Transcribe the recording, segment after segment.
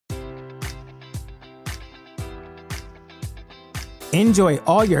Enjoy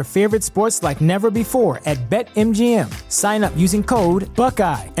all your favorite sports like never before at BetMGM. Sign up using code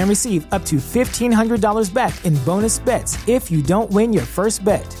Buckeye and receive up to $1,500 back in bonus bets if you don't win your first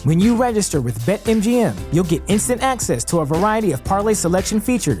bet. When you register with BetMGM, you'll get instant access to a variety of parlay selection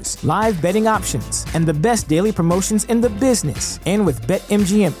features, live betting options, and the best daily promotions in the business. And with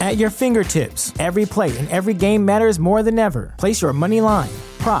BetMGM at your fingertips, every play and every game matters more than ever. Place your money line,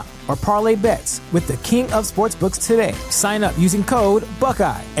 prop, or parlay bets with the king of sportsbooks today. Sign up using code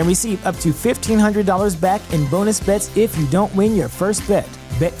Buckeye and receive up to $1,500 back in bonus bets if you don't win your first bet.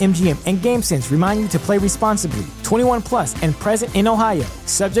 BetMGM and GameSense remind you to play responsibly. 21 plus and present in Ohio,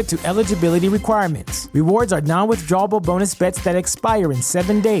 subject to eligibility requirements. Rewards are non-withdrawable bonus bets that expire in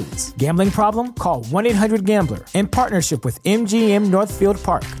 7 days. Gambling problem? Call 1-800-GAMBLER. In partnership with MGM Northfield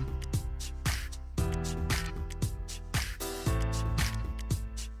Park.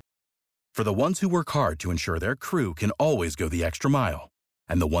 For the ones who work hard to ensure their crew can always go the extra mile,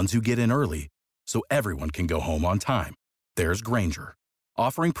 and the ones who get in early so everyone can go home on time, there's Grainger,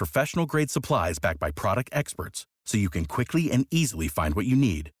 offering professional-grade supplies backed by product experts so you can quickly and easily find what you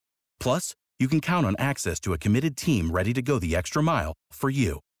need. Plus, you can count on access to a committed team ready to go the extra mile for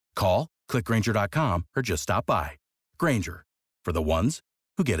you. Call, click Grainger.com, or just stop by. Grainger, for the ones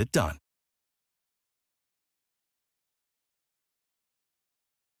who get it done.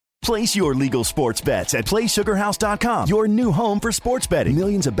 Place your legal sports bets at PlaySugarHouse.com, your new home for sports betting.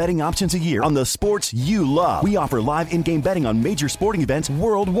 Millions of betting options a year on the sports you love. We offer live in-game betting on major sporting events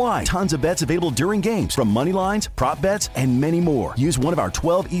worldwide. Tons of bets available during games, from money lines, prop bets, and many more. Use one of our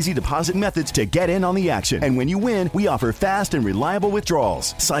 12 easy deposit methods to get in on the action. And when you win, we offer fast and reliable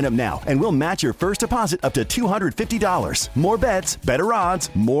withdrawals. Sign up now, and we'll match your first deposit up to $250. More bets, better odds,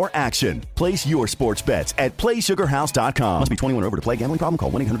 more action. Place your sports bets at PlaySugarHouse.com. Must be 21 or over to play. Gambling problem?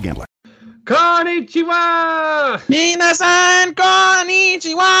 Call 1-800-GAMBLER. Konnichiwa! Minasan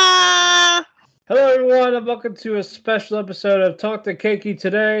konnichiwa! Hello, everyone, and welcome to a special episode of Talk to Keiki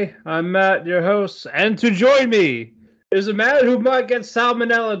today. I'm Matt, your host, and to join me is a man who might get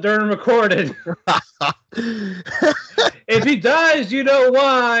salmonella during recording. If he dies, you know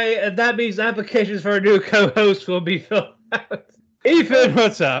why, and that means applications for a new co-host will be filled out. Ethan,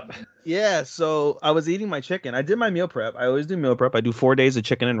 what's up? Yeah, so I was eating my chicken. I did my meal prep. I always do meal prep. I do 4 days of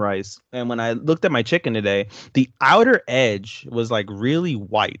chicken and rice. And when I looked at my chicken today, the outer edge was like really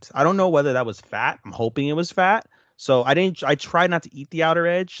white. I don't know whether that was fat. I'm hoping it was fat. So I tried not to eat the outer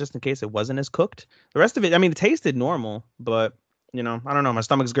edge just in case it wasn't as cooked. The rest of it, I mean, it tasted normal, but you know, I don't know. My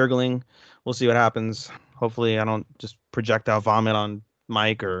stomach's gurgling. We'll see what happens. Hopefully I don't just projectile vomit on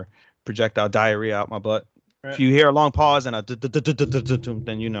Mike or projectile diarrhea out my butt. Right. If you hear a long pause and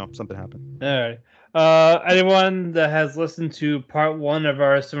then you know something happened. All right. Anyone that has listened to part 1 of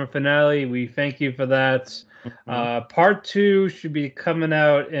our summer finale, we thank you for that. Mm-hmm. Part 2 should be coming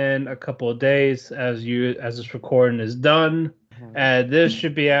out in a couple of days as this recording is done. Mm-hmm. And this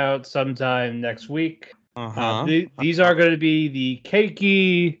should be out sometime next week. These are going to be the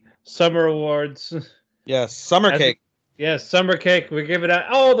Keiki Summer Awards. Yes, summer cake. Yes, summer cake. We're giving out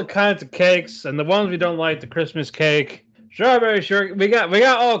all the kinds of cakes, and the ones we don't like, the Christmas cake, strawberry shortcake. We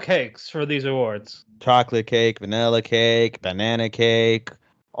got all cakes for these awards. Chocolate cake, vanilla cake, banana cake,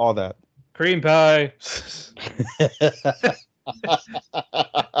 all that. Cream pie.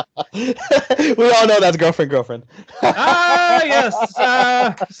 We all know that's girlfriend. Yes.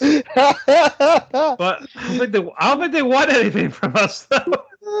 But I don't think they want anything from us, though.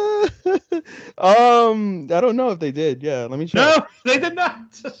 I don't know if they did. Yeah, let me check. No, they did not.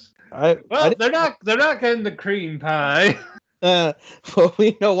 They're not getting the cream pie. Well,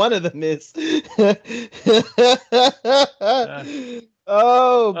 we know one of them is.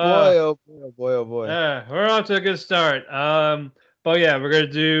 Oh boy. We're off to a good start. But yeah, we're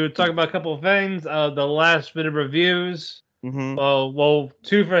gonna talk about a couple of things. The last bit of reviews. Mm-hmm. Well,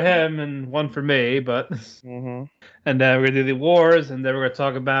 2 for him and 1 for me, but mm-hmm. And then we're gonna do the awards, and then we're gonna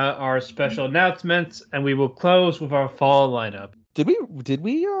talk about our special announcements, and we will close with our fall lineup. Did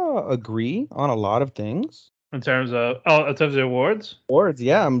we agree on a lot of things in terms of awards? Awards,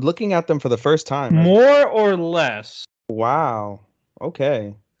 yeah. I'm looking at them for the first time. More or less. Wow.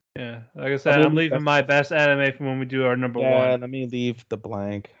 Okay. Yeah, like I said, I'm leaving my best anime from when we do our number 1. Yeah, let me leave it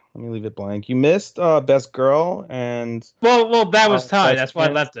blank. You missed Best Girl and well, that was tied. That's why I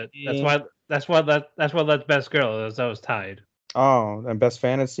left it. That's why left Best Girl. That was tied. Oh, and Best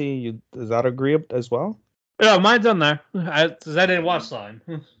Fantasy. Does that agree as well? No, mine's on there. I didn't watch Slime.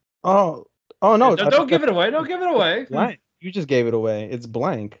 Oh no! Don't give it away. Don't give it away. Blank. You just gave it away. It's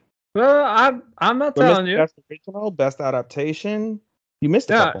blank. Well, I'm not telling you. Best original, best adaptation. You missed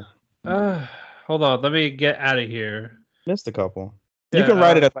a couple. Hold on. Let me get out of here. Missed a couple. You can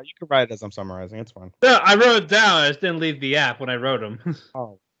write it as I'm summarizing. It's fine. No, I wrote it down. I just didn't leave the app when I wrote them.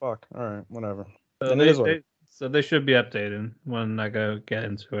 Oh fuck! All right, whatever. So they should be updated when I go get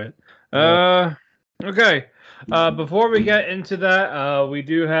into it. Okay. Before we get into that, we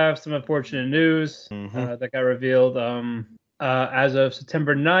do have some unfortunate news that got revealed. As of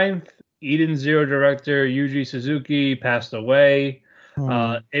September 9th, Eden Zero director Yuji Suzuki passed away.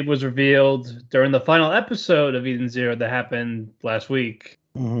 It was revealed during the final episode of Eden Zero that happened last week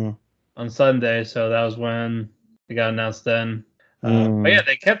on Sunday. So that was when it got announced then. But yeah,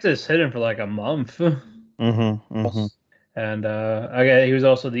 they kept this hidden for like a month. And again, he was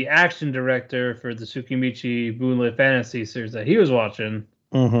also the action director for the Tsukimichi Moonlit Fantasy series that he was watching.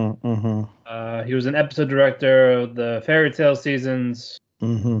 He was an episode director of the Fairy Tail seasons,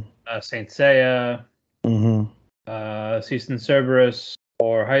 Saint Seiya, Season Cerberus,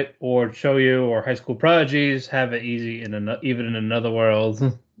 or Choyu, or High School Prodigies. Have it easy even in another world.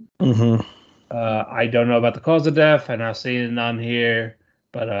 I don't know about the cause of death. I'm not seeing it on here.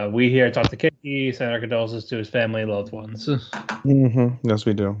 But we here talk to Kiki, send our condolences to his family and loved ones. Yes,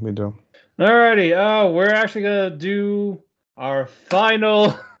 we do. We do. Alrighty. We're actually gonna do our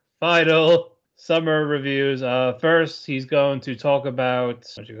final summer reviews. First, he's going to talk about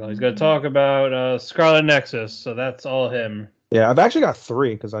He's going to talk about Scarlet Nexus. So that's all him. Yeah, I've actually got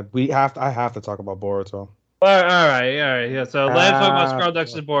 3 because I have to talk about Boruto. All right. Yeah. So let's talk about Scarlet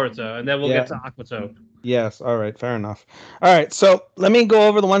Nexus and Boruto, and then we'll get to Aquatope. Yes. All right. Fair enough. All right. So let me go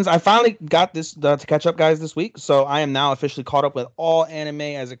over the ones I finally got to catch up, guys, this week. So I am now officially caught up with all anime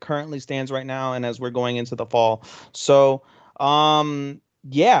as it currently stands right now, and as we're going into the fall. So,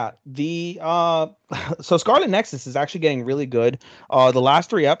 yeah, so Scarlet Nexus is actually getting really good. The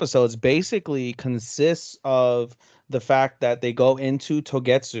last 3 episodes basically consists of the fact that they go into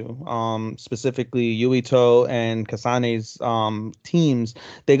Togetsu, specifically Yuito and Kasane's teams.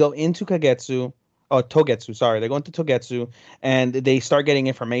 They go into Togetsu, sorry. They go into Togetsu and they start getting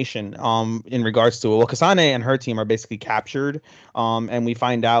information in regards to it. Well, Kasane and her team are basically captured, and we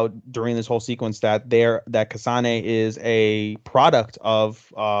find out during this whole sequence that Kasane is a product of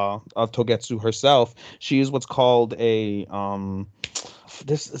Togetsu herself. She is what's called a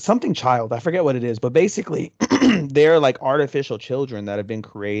this something child. I forget what it is, but basically they're like artificial children that have been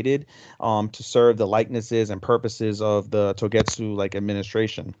created to serve the likenesses and purposes of the Togetsu like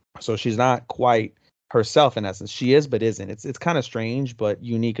administration. So she's not quite herself in essence. She is but isn't. It's kind of strange but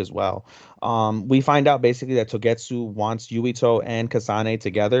unique as well. We find out basically that Togetsu wants Yuito and Kasane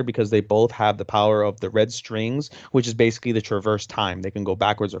together because they both have the power of the red strings, which is basically the traverse time. They can go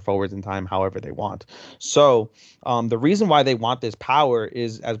backwards or forwards in time however they want. So the reason why they want this power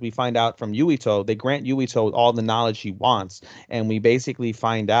is, as we find out from Yuito, they grant Yuito all the knowledge he wants, and we basically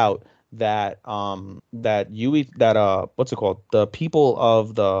find out that what's it called, the people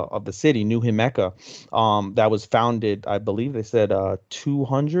of the city New Himeka, that was founded, I believe they said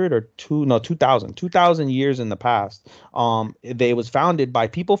 2000 years in the past. They was founded by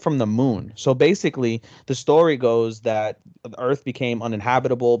people from the moon. So basically the story goes that the Earth became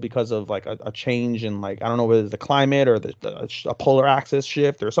uninhabitable because of like a change in, like, I don't know whether it's the climate or a polar axis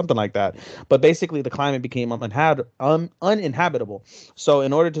shift or something like that, but basically the climate became uninhabitable. So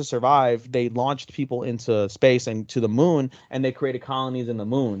in order to survive, they launched people into space and to the moon, and they created colonies in the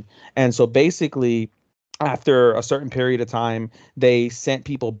moon. And so basically, after a certain period of time, they sent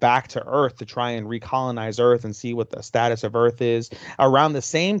people back to Earth to try and recolonize Earth and see what the status of Earth is. Around the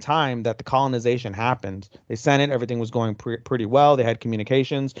same time that the colonization happened, they sent it, everything was going pretty well. They had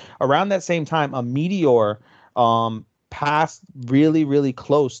communications. Around that same time, a meteor passed really, really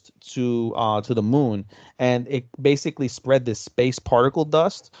close to the moon, and it basically spread this space particle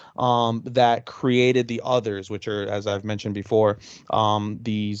dust that created the others, which are, as I've mentioned before,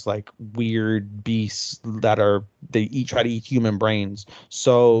 these like weird beasts that try to eat human brains.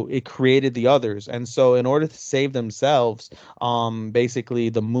 So it created the others, and so in order to save themselves, basically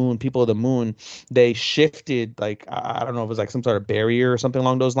the people of the moon, they shifted, like, I don't know if it was like some sort of barrier or something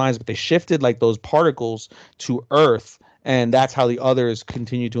along those lines, but they shifted like those particles to Earth. And that's how the others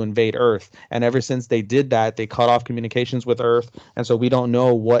continue to invade Earth. And ever since they did that, they cut off communications with Earth. And so we don't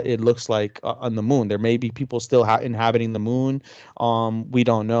know what it looks like on the moon. There may be people still inhabiting the moon. We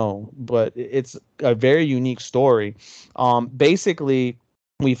don't know. But it's a very unique story. Basically,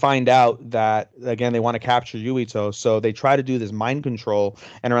 we find out that, again, they want to capture Yuito. So they try to do this mind control.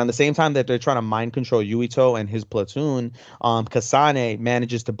 And around the same time that they're trying to mind control Yuito and his platoon, Kasane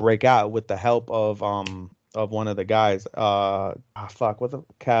manages to break out with the help of one of the guys, Kagero,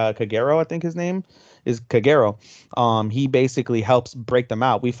 I think his name is Kagero. He basically helps break them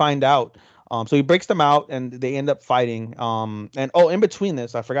out. We find out So he breaks them out, and they end up fighting. And in between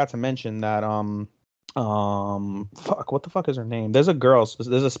this, I forgot to mention that fuck, what the fuck is her name? There's a girl,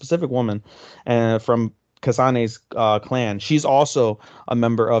 there's a specific woman, from Kasane's clan. She's also a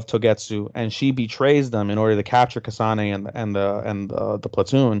member of Togetsu, and she betrays them in order to capture Kasane and the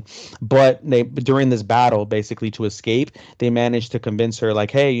platoon. But during this battle, basically to escape, they managed to convince her,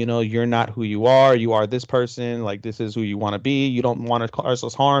 like, hey, you're not who you are. You are this person. Like, this is who you want to be. You don't want to cause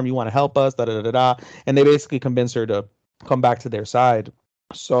us harm. You want to help us. Da da da da. And they basically convince her to come back to their side.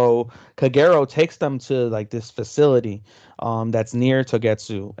 So Kagero takes them to like this facility that's near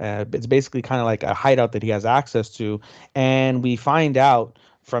Togetsu. It's basically kind of like a hideout that he has access to, and we find out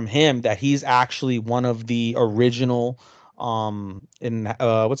from him that he's actually one of the original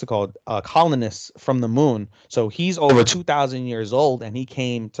colonists from the moon. So he's over 2,000 years old, and he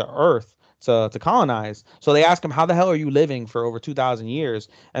came to Earth to colonize. So they ask him, how the hell are you living for over 2,000 years?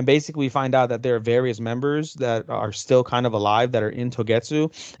 And basically we find out that there are various members that are still kind of alive that are in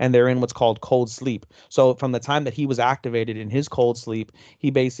Togetsu, and they're in what's called cold sleep. So from the time that he was activated in his cold sleep,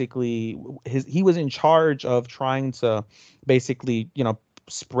 he was in charge of trying to basically,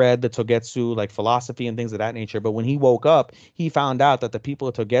 spread the Togetsu like philosophy and things of that nature. But when he woke up, he found out that the people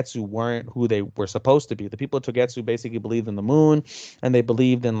of Togetsu weren't who they were supposed to be. The people of Togetsu basically believed in the moon, and they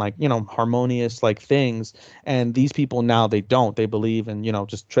believed in like, harmonious like things. And these people now, they don't. They believe in,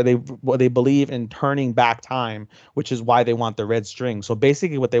 they believe in turning back time, which is why they want the red string. So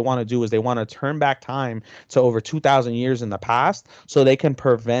basically what they want to do is they want to turn back time to over 2,000 years in the past, so they can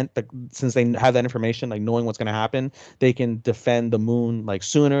prevent since they have that information, like knowing what's going to happen, they can defend the moon like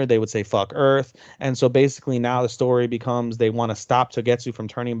sooner. They would say fuck Earth. And so basically now the story becomes they want to stop Togetsu from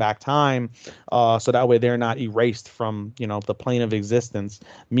turning back time, so that way they're not erased from the plane of existence.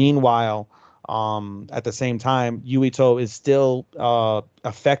 Meanwhile, at the same time, Yuito is still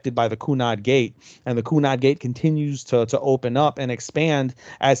affected by the Kunad Gate, and the Kunad Gate continues to open up and expand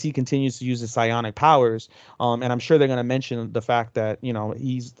as he continues to use his psionic powers. And I'm sure they're going to mention the fact that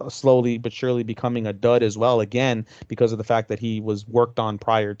he's slowly but surely becoming a dud as well, again because of the fact that he was worked on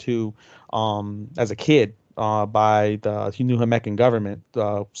prior to as a kid by the New Hamekan government.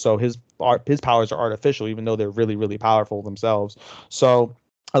 So his powers are artificial, even though they're really, really powerful themselves. So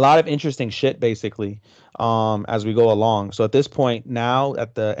a lot of interesting shit basically as we go along. So at this point now,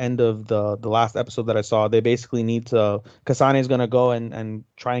 at the end of the last episode that I saw, they basically Kasane is going to go and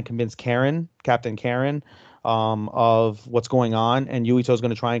try and convince Captain Karen of what's going on, and Yuito is going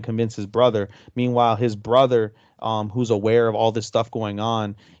to try and convince his brother. Meanwhile, his brother, who's aware of all this stuff going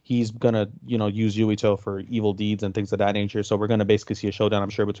on, he's going to use Yuito for evil deeds and things of that nature. So we're going to basically see a showdown, I'm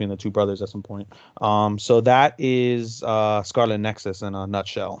sure, between the two brothers at some point. So that is Scarlet Nexus in a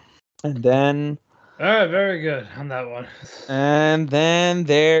nutshell. And then all right, very good on that one. And then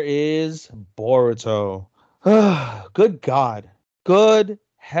there is Boruto. Good God. Good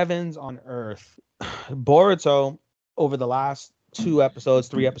heavens on earth. Boruto, over the last 3 episodes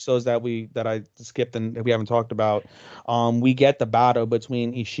that I skipped and we haven't talked about, we get the battle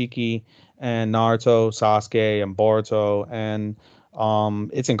between Ishiki and Naruto, Sasuke, and Boruto, and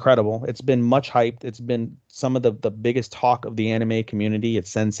it's incredible. It's been much hyped. It's been some of the biggest talk of the anime community.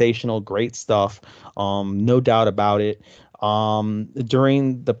 It's sensational, great stuff. No doubt about it.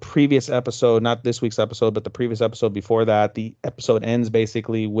 During the previous episode, not this week's episode, but the previous episode before that, the episode ends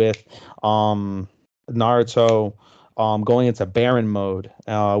basically with Naruto going into Baron mode,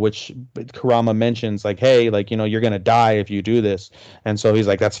 which Kurama mentions, like, hey, like, you're going to die if you do this. And so he's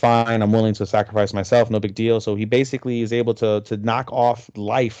like, that's fine. I'm willing to sacrifice myself. No big deal. So he basically is able to knock off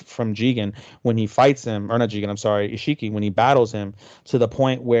life from Jigen when he fights him, or not Jigen, I'm sorry, Ishiki, when he battles him, to the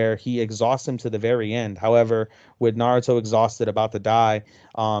point where he exhausts him to the very end. However, with Naruto exhausted, about to die,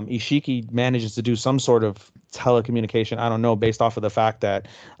 Ishiki manages to do some sort of telecommunication, I don't know, based off of the fact that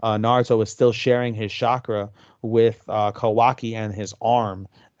Naruto is still sharing his chakra with Kawaki and his arm.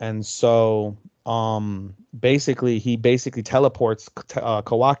 And so he basically teleports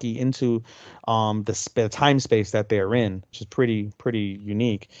Kawaki into the time space that they're in, which is pretty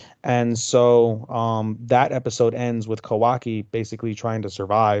unique. And so that episode ends with Kawaki basically trying to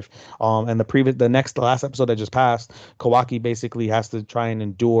survive. And the last episode that just passed, Kawaki basically has to try and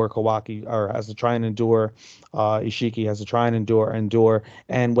endure Ishiki, has to try and endure.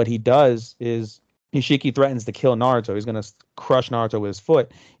 And what he does is Ishiki threatens to kill Naruto. He's going to crush Naruto with his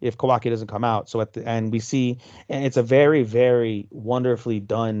foot if Kawaki doesn't come out. So at the end, we see, and it's a very, very wonderfully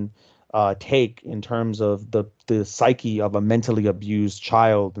done take in terms of the psyche of a mentally abused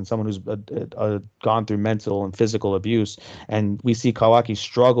child and someone who's gone through mental and physical abuse. And we see Kawaki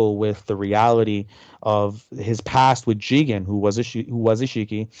struggle with the reality of his past with Jigen, who was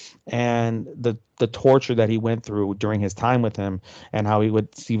Ishiki, and the torture that he went through during his time with him, and how he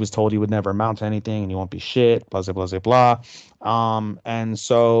was told he would never amount to anything and he won't be shit, blah blah blah blah. And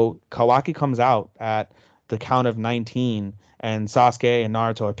so Kawaki comes out at the count of 19, and Sasuke and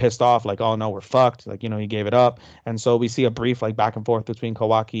Naruto are pissed off, like, oh no, we're fucked, like, he gave it up. And so we see a brief like back and forth between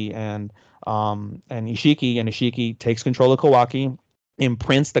Kawaki and Ishiki, and Ishiki takes control of Kawaki,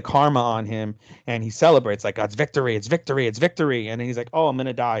 imprints the karma on him, and he celebrates like, it's victory, it's victory, it's victory. And then he's like, oh, I'm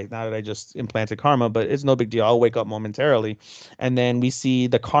gonna die now that I just implanted karma, but it's no big deal, I'll wake up momentarily. And then we see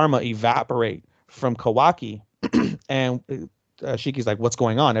the karma evaporate from Kawaki and Shiki's like, what's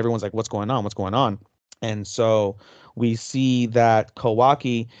going on? Everyone's like, what's going on? And so we see that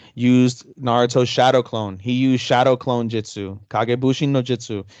Kawaki used Naruto's shadow clone. He used shadow clone jutsu, Kagebushi no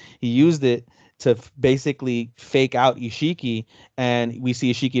jutsu. He used it to basically fake out Ishiki, and we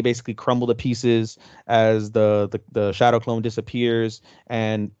see Ishiki basically crumble to pieces as the shadow clone disappears,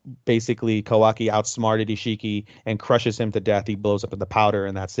 and basically Kawaki outsmarted Ishiki and crushes him to death. He blows up in the powder,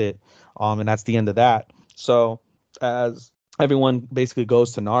 and that's it. And that's the end of that. So as everyone basically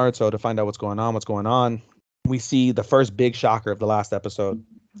goes to Naruto to find out what's going on, we see the first big shocker of the last episode,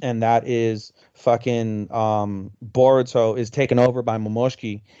 and that is fucking Boruto is taken over by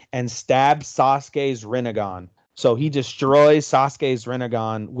Momoshiki and stabs Sasuke's Rinnegan. So he destroys Sasuke's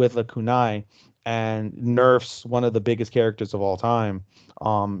Rinnegan with a kunai and nerfs one of the biggest characters of all time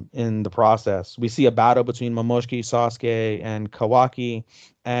in the process. We see a battle between Momoshiki, Sasuke, and Kawaki,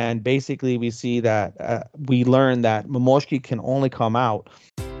 and basically we see that we learn that Momoshiki can only come out.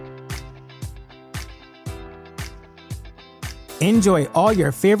 Enjoy all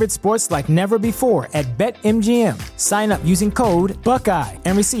your favorite sports like never before at BetMGM. Sign up using code Buckeye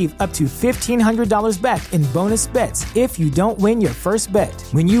and receive up to $1,500 back in bonus bets if you don't win your first bet.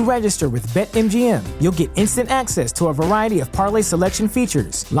 When you register with BetMGM, you'll get instant access to a variety of parlay selection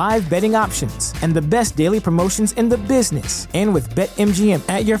features, live betting options, and the best daily promotions in the business. And with BetMGM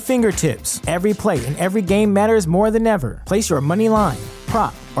at your fingertips, every play and every game matters more than ever. Place your money line,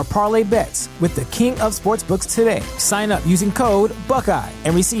 prop, or parlay bets with the king of sportsbooks today. Sign up using code Buckeye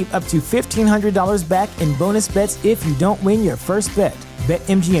and receive up to $1,500 back in bonus bets if you don't win your first bet.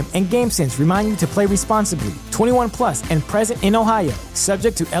 BetMGM and GameSense remind you to play responsibly. 21 plus and present in Ohio,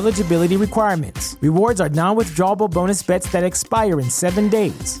 subject to eligibility requirements. Rewards are non-withdrawable bonus bets that expire in 7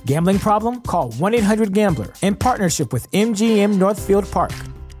 days. Gambling problem? Call 1-800-GAMBLER. In partnership with MGM Northfield Park.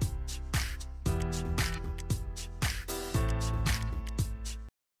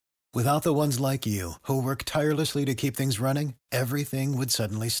 Without the ones like you, who work tirelessly to keep things running, everything would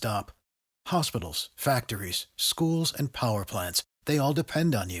suddenly stop. Hospitals, factories, schools, and power plants, they all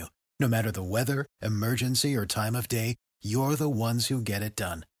depend on you. No matter the weather, emergency, or time of day, you're the ones who get it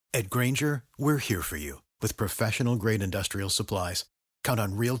done. At Grainger, we're here for you with professional-grade industrial supplies. Count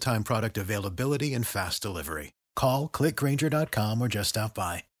on real-time product availability and fast delivery. Call, click Grainger.com, or just stop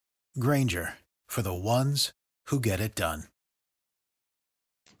by. Grainger, for the ones who get it done.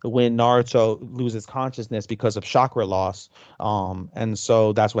 When Naruto loses consciousness because of chakra loss. And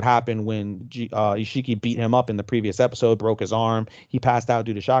so that's what happened when Ishiki beat him up in the previous episode, broke his arm. He passed out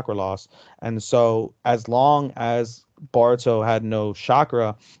due to chakra loss. And so as long as Boruto had no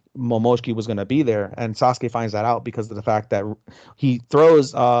chakra, Momoshiki was going to be there. And Sasuke finds that out because of the fact that he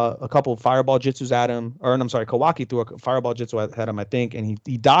throws a couple of fireball jutsus at him. Or I'm sorry, Kawaki threw a fireball jutsu at him, I think, and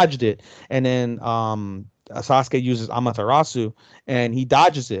he dodged it. And then Sasuke uses Amaterasu and he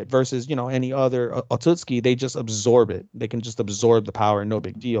dodges it versus, any other Otsutsuki, they just absorb it. They can just absorb the power, no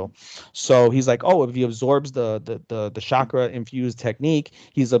big deal. So he's like, oh, if he absorbs the chakra infused technique,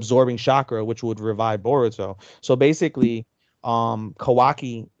 he's absorbing chakra, which would revive Boruto. So basically,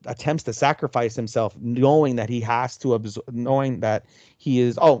 Kawaki attempts to sacrifice himself, knowing that he has to knowing that he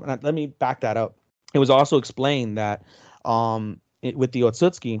is. Oh, let me back that up. It was also explained that with the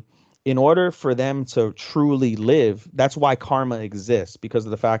Otsutsuki, in order for them to truly live, that's why karma exists, because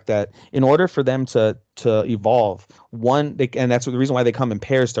of the fact that in order for them to evolve, and that's the reason why they come in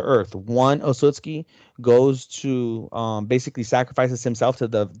pairs to Earth. One Otsutsuki goes to basically sacrifices himself to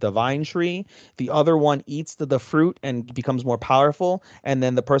the divine tree. The other one eats the fruit and becomes more powerful. And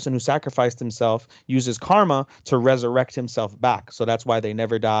then the person who sacrificed himself uses karma to resurrect himself back. So that's why they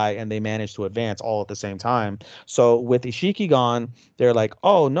never die and they manage to advance all at the same time. So with Ishiki gone, they're like,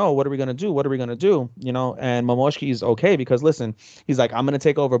 oh no, what are we going to do? What are we going to do? And Momoshiki is okay because listen, he's like, I'm going to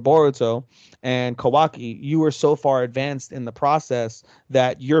take over Boruto, and Kawaki Kawaki, you were so far advanced in the process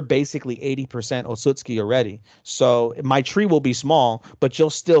that you're basically 80% Otsutsuki already. So my tree will be small, but you'll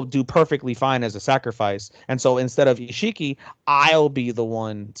still do perfectly fine as a sacrifice. And so instead of Ishiki, I'll be the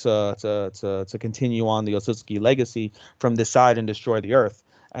one to continue on the Otsutsuki legacy from this side and destroy the earth.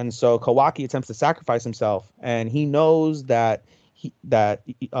 And so Kawaki attempts to sacrifice himself, and he knows that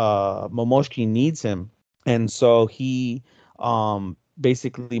Momoshiki needs him. And so he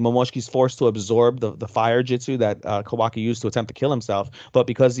basically Momoshiki's forced to absorb the fire jutsu that Kawaki used to attempt to kill himself. But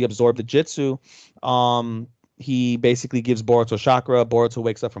because he absorbed the jutsu, he basically gives Boruto chakra. Boruto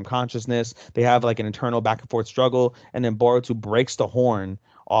wakes up from consciousness. They have like an internal back and forth struggle, and then Boruto breaks the horn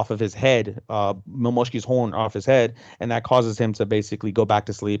off of his head, Momoshiki's horn off his head, and that causes him to basically go back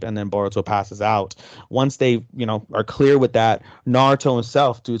to sleep, and then Boruto passes out. Once they, are clear with that, Naruto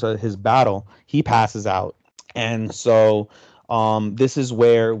himself, due to his battle, he passes out. And so this is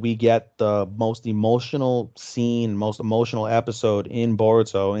where we get the most emotional scene, most emotional episode in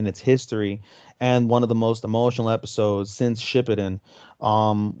Boruto in its history, and one of the most emotional episodes since Shippuden.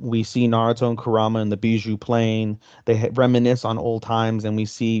 We see Naruto and Kurama in the Bijou Plain. They reminisce on old times, and we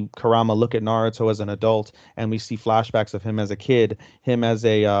see Kurama look at Naruto as an adult, and we see flashbacks of him as a kid, him as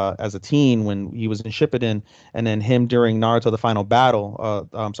a teen when he was in Shippuden, and then him during Naruto the final battle.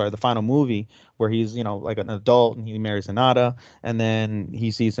 The final movie where he's like an adult and he marries Hinata, and then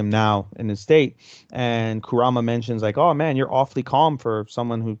he sees him now in his state, and Kurama mentions like, "Oh man, you're awfully calm for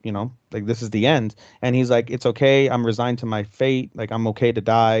someone who like this is the end," and he's like, "It's okay. I'm resigned to my fate. Like I'm okay to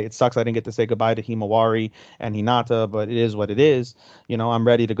die. It sucks I didn't get to say goodbye to Himawari and Hinata, but it is what it is. I'm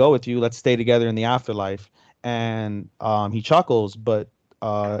ready to go with you. Let's stay together in the afterlife." And he chuckles, but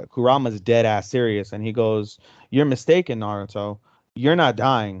Kurama's dead ass serious, and he goes, "You're mistaken, Naruto. You're not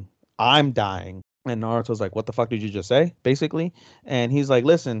dying. I'm dying." And Naruto's like, "What the fuck did you just say?" Basically. And he's like,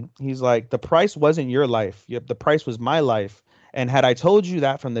 "Listen," he's like, "the price wasn't your life. The price was my life. And had I told you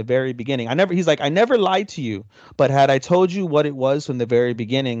that from the very beginning, I never lied to you, but had I told you what it was from the very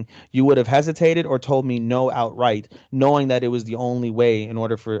beginning, you would have hesitated or told me no outright, knowing that it was the only way in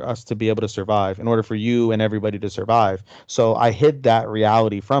order for us to be able to survive, in order for you and everybody to survive. So I hid that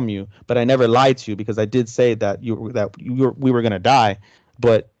reality from you, but I never lied to you because I did say that we were going to die,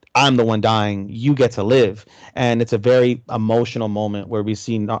 but I'm the one dying. You get to live." And it's a very emotional moment where we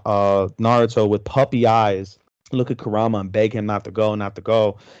see Naruto with puppy eyes look at Kurama and beg him not to go.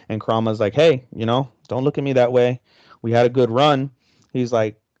 And Kurama's like, "Hey, don't look at me that way. We had a good run." He's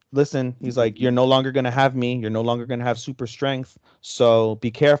like, "Listen," he's like, "you're no longer going to have me. You're no longer going to have super strength. So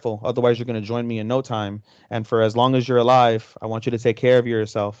be careful. Otherwise, you're going to join me in no time. And for as long as you're alive, I want you to take care of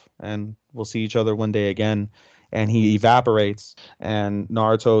yourself. And we'll see each other one day again." And he evaporates, and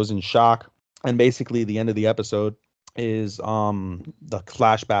Naruto's in shock. And basically the end of the episode is the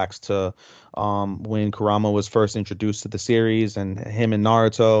flashbacks to when Kurama was first introduced to the series, and him and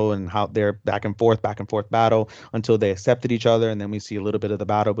Naruto, and how they're back and forth battle until they accepted each other. And then we see a little bit of the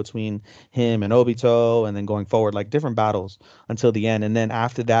battle between him and Obito, and then going forward, like different battles until the end. And then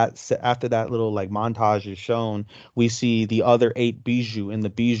after that little like montage is shown, we see the other 8 Bijou in the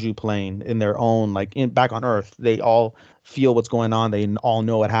Bijou Plain in their own, like back on Earth. They all feel what's going on. They all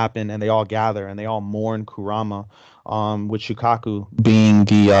know what happened, and they all gather and they all mourn Kurama, with Shukaku being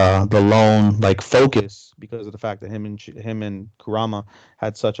the lone like focus because of the fact that him and Kurama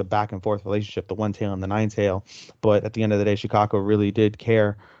had such a back and forth relationship, the one tail and the nine tail. But at the end of the day, Shukaku really did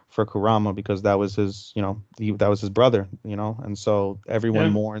care for Kurama because that was his, that was his brother, and so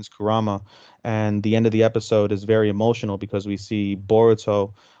everyone mourns Kurama. And the end of the episode is very emotional because we see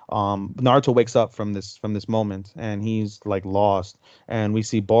Boruto. Naruto wakes up from this moment, and he's like lost, and we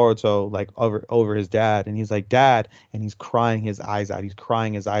see Boruto like over his dad, and he's like, "Dad," and he's crying his eyes out.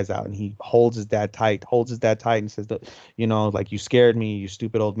 And he holds his dad tight and says, like, "You scared me, you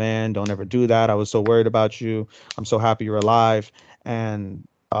stupid old man. Don't ever do that. I was so worried about you. I'm so happy you're alive." And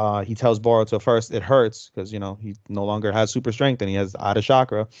he tells Boruto first it hurts because he no longer has super strength and he has Ada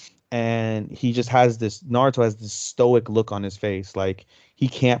chakra, and he just has this Naruto has this stoic look on his face, like he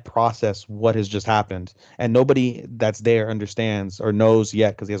can't process what has just happened, and nobody that's there understands or knows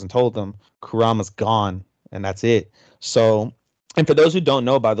yet because he hasn't told them. Kurama's gone, and that's it. So, and for those who don't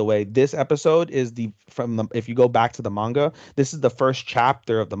know, by the way, this episode is if you go back to the manga, this is the first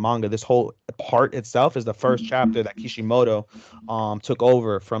chapter of the manga. This whole part itself is the first chapter that Kishimoto took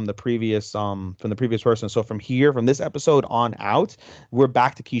over from the previous person. So from this episode on out, we're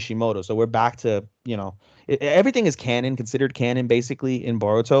back to Kishimoto. So we're back to, everything is considered canon basically in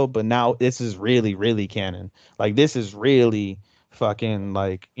Boruto, but now this is really, really canon. Like this is really fucking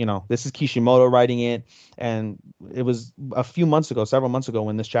like, this is Kishimoto writing it. And it was several months ago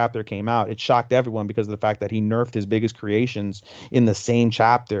when this chapter came out, it shocked everyone because of the fact that he nerfed his biggest creations in the same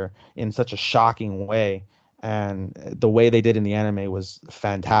chapter in such a shocking way. And the way they did in the anime was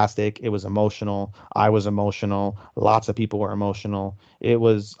fantastic. It was emotional. I was emotional. Lots of people were emotional. It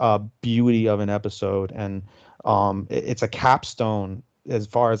was a beauty of an episode. And it's a capstone as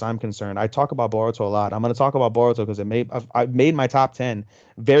far as I'm concerned. I talk about Boruto a lot. I'm going to talk about Boruto because I've made my top 10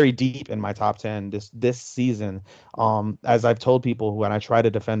 very deep in my top 10 this season. As I've told people when I try to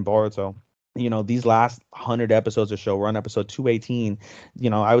defend Boruto, these last 100 episodes or so, we're on episode 218.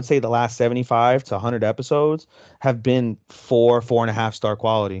 I would say the last 75 to 100 episodes have been 4.5 star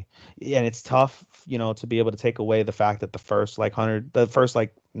quality. And it's tough, to be able to take away the fact that the first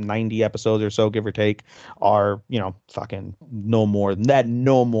 90 episodes or so, give or take, are, fucking no more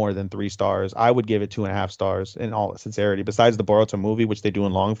than 3 stars. I would give it 2.5 stars in all sincerity. Besides the Boruto movie, which they do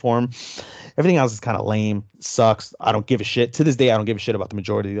in long form, everything else is kind of lame, sucks. I don't give a shit. To this day, I don't give a shit about the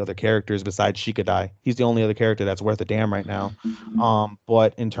majority of the other characters besides Shikadai. He's the only other character that's worth a damn right now.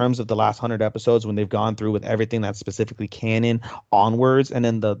 But in terms of the last 100 episodes, when they've gone through with everything that's specifically canon onwards, and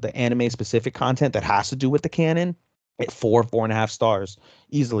then the anime specific content that has to do with the canon, at 4.5 stars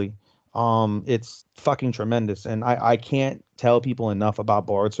easily. It's fucking tremendous. And I can't tell people enough about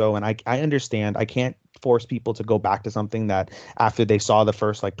Boruto. And I understand I can't force people to go back to something that after they saw the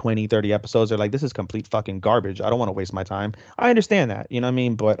first 20, 30 episodes, they're like, this is complete fucking garbage. I don't want to waste my time. I understand that, you know what I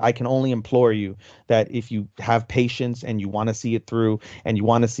mean? But I can only implore you that if you have patience and you want to see it through and you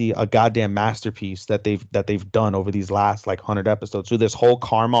want to see a goddamn masterpiece that they've done over these last 100 episodes through this whole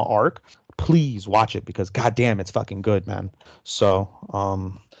Karma arc, please watch it because goddamn, it's fucking good, man. So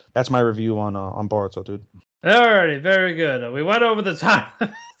that's my review on Boruto, dude. Alrighty, very good. We went over the time.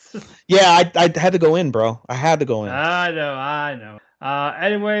 Yeah, I had to go in, bro. I had to go in. I know.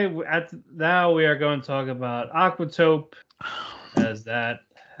 Anyway, now we are going to talk about Aquatope, as that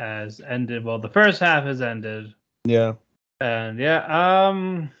has ended. Well, the first half has ended. Yeah. And yeah,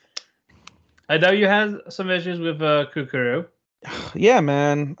 I know you had some issues with Kukuru. Yeah,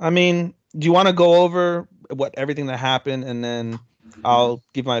 man. I mean, do you want to go over everything that happened and then I'll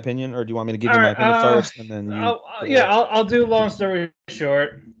give my opinion, or do you want me to give you my opinion first and then you? I'll do long story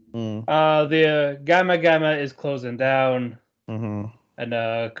short. The Gamma is closing down, and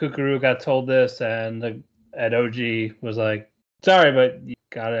Kukuru got told this, and OG was like, "Sorry, but you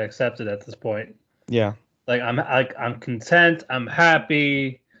gotta accept it at this point." Yeah. I'm content. I'm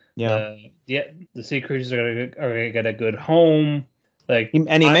happy. Yeah. The sea creatures are gonna get a good home. He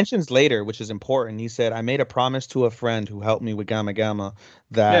mentions later, which is important. He said, "I made a promise to a friend who helped me with Gamma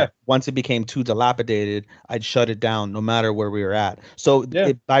that once it became too dilapidated, I'd shut it down no matter where we were at." So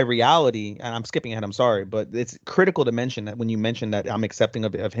by reality, and I'm skipping ahead, I'm sorry, but it's critical to mention that when you mention that I'm accepting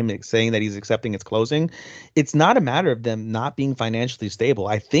of him saying that he's accepting its closing, it's not a matter of them not being financially stable.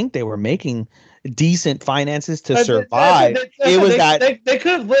 I think they were making decent finances to survive. They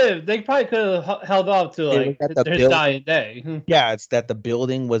could have lived. They probably could have held off to his dying day. Yeah, it's that the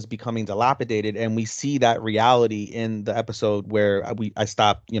building was becoming dilapidated, and we see that reality in the episode where I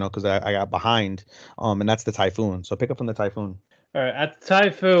stopped, because I got behind. And that's the typhoon. So pick up from the typhoon. All right, at the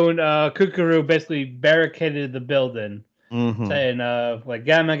typhoon, Kukuru basically barricaded the building, saying,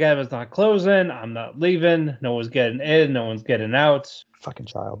 Gamma's not closing. I'm not leaving. No one's getting in. No one's getting out. Fucking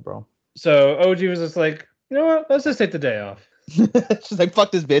child, bro. So OG was just like, you know what? Let's just take the day off. She's like,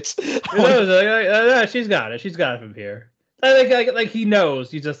 fuck this bitch. She's got it. She's got it from here. Like he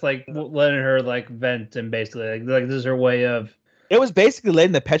knows. He's just letting her vent and basically like this is her way of. It was basically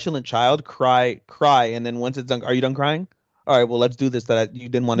letting the petulant child cry, and then once it's done, are you done crying? All right, well let's do this that you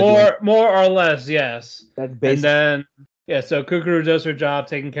didn't want to do. More or less, yes. That's basically. And then so Kukuru does her job,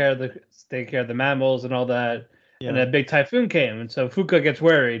 taking care of the mammals and all that. Yeah. And a big typhoon came, and so Fuka gets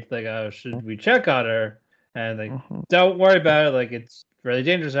worried, should we check on her? And don't worry about it, it's really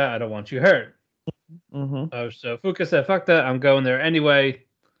dangerous out. I don't want you hurt. So Fuka said, "Fuck that, I'm going there anyway."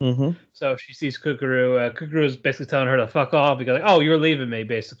 So she sees Kukuru. Kukuru is basically telling her to fuck off because, you're leaving me,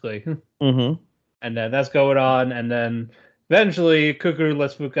 basically. And then that's going on, and then eventually Kukuru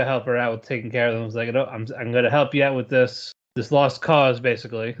lets Fuka help her out with taking care of them. It's like, I'm going to help you out with this lost cause,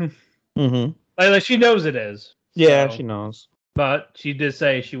 basically. She knows it is. Yeah, she knows. But she did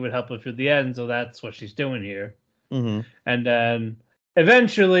say she would help her through the end, so that's what she's doing here. And then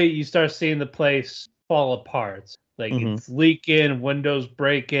eventually you start seeing the place fall apart. It's leaking, windows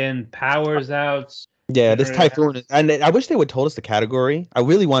breaking, power's out. Yeah, this typhoon. And I wish they would told us the category. I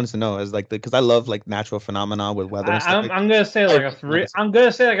really wanted to know because I love natural phenomena with weather. And stuff I'm gonna say a 3. I'm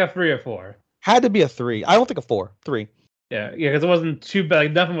gonna say a 3 or 4. Had to be a 3. I don't think a 4. 3. Yeah, because it wasn't too bad.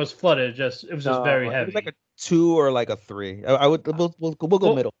 Like, nothing was flooded. It was just very It heavy. was like a 2 or like a 3. I would we'll go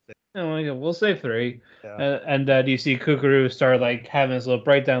Well, middle. We'll say 3. Yeah. And you see Kukuru start like having this little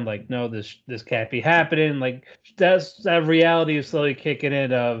breakdown, like, no, this can't be happening. Like that reality is slowly kicking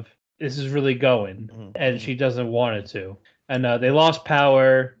in of this is really going, and she doesn't want it to. And they lost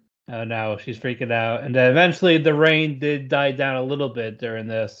power. Now she's freaking out, and then eventually the rain did die down a little bit during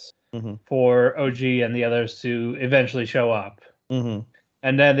this for OG and the others to eventually show up. And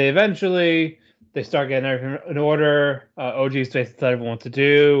then they start getting everything in order. OG's basically telling everyone what to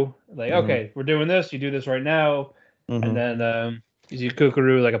do. Like, okay, we're doing this. You do this right now. And then you see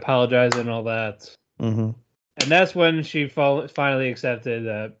Kukuru like apologizing and all that. And that's when she finally accepted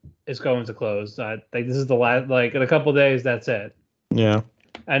that it's going to close. Like, this is the last. Like, in a couple days, that's it. Yeah.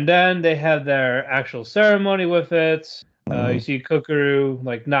 And then they have their actual ceremony with it. You see Kukuru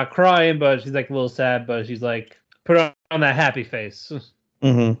like not crying, but she's like a little sad. But she's like put on that happy face.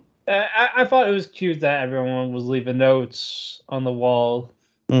 I thought it was cute that everyone was leaving notes on the wall,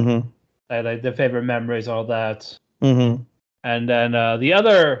 like their favorite memories, all that. And then the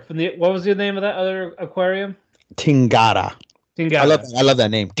other what was the name of that other aquarium? Tingara. I love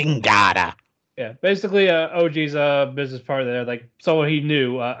that name, Tingara. Yeah, basically, OG's business partner there, like someone he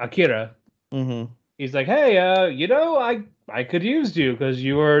knew, Akira. He's like, hey, I could use you because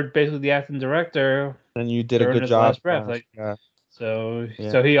you were basically the acting director, and you did a good job. Last breath. So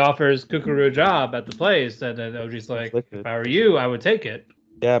he offers Kukuru a job at the place, and then OG's like, if I were you, I would take it.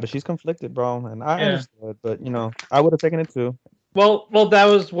 Yeah, but she's conflicted, bro, and I understood, but I would have taken it too. Well, that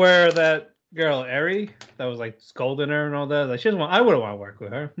was where that girl Eri that was like scolding her and all that. Like, I wouldn't want to work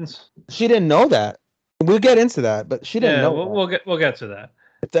with her. She didn't know that. We'll get into that, but she didn't know. We'll get to that.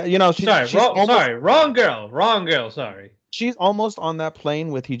 Wrong girl. Sorry. She's almost on that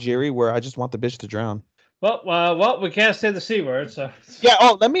plane with Hijiri where I just want the bitch to drown. Well, we can't say the C word, so. Yeah.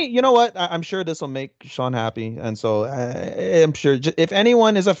 Oh, you know what? I'm sure this will make Sean happy, and so I'm sure if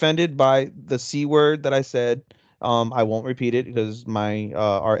anyone is offended by the C word that I said, I won't repeat it because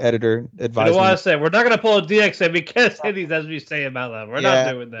our editor advised me. I don't want to say we're not going to pull a DX. We can't say these as we say them out loud. We're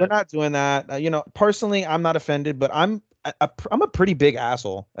not doing that. We're not doing that. Personally, I'm not offended, but I'm a pretty big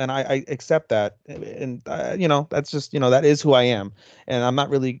asshole, and I accept that, and that's just that is who I am, and I'm not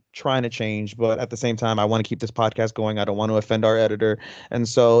really trying to change, but at the same time I want to keep this podcast going. I don't want to offend our editor, and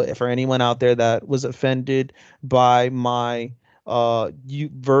so for anyone out there that was offended by my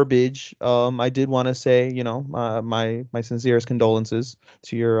verbiage, I did want to say my sincerest condolences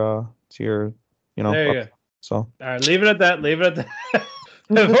to your There you go. So all right, leave it at that.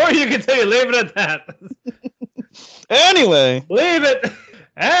 Before you continue, leave it at that. Anyway, leave it.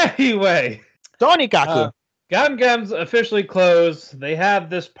 Anyway, Tonikaku. Gam Gams officially closed. They have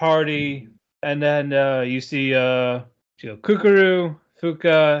this party, and then you see Kukuru,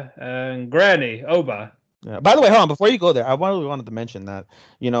 Fuka, and Granny Oba. Yeah. By the way, hold on. Before you go there, I wanted to mention that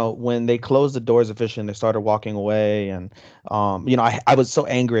when they closed the doors officially and they started walking away, and I was so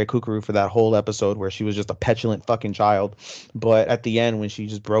angry at Kukuru for that whole episode where she was just a petulant fucking child. But at the end, when she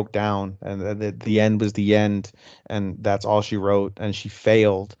just broke down, and the end was the end, and that's all she wrote, and she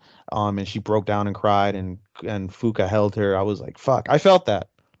failed, and she broke down and cried, and Fuka held her. I was like, fuck. I felt that.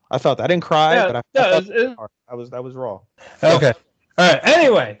 I didn't cry, but I felt that was raw. Okay. All right.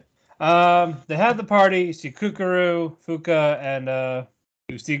 Anyway. They had the party. You see Kukuru, Fuka, and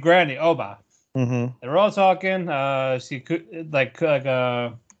you see Granny Oba. They were all talking. See,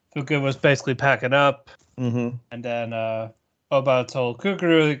 Fuka was basically packing up, and then Oba told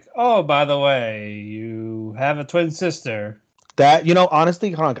Kukuru, like, "Oh, by the way, you have a twin sister." That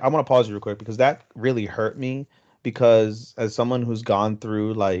honestly, I want to pause real quick because that really hurt me. Because as someone who's gone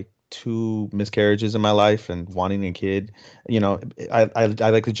through like 2 miscarriages in my life and wanting a kid, I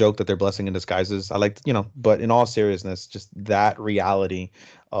like to joke that they're blessing in disguises. I like but in all seriousness, just that reality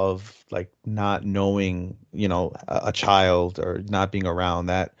of like not knowing a child or not being around,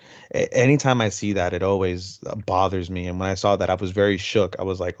 that anytime I see that, it always bothers me. And when I saw that, I was very shook. I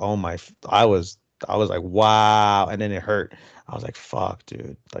was like, I was like, wow. And then it hurt. I was like, fuck,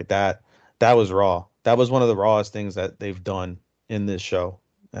 dude, like that was raw. That was one of the rawest things that they've done in this show.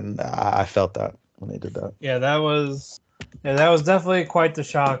 And I felt that when they did that. Yeah, that was definitely quite the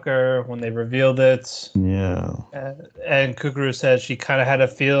shocker when they revealed it. Yeah. And Kukuru said she kind of had a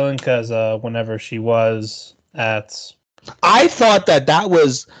feeling because whenever she was at... I thought that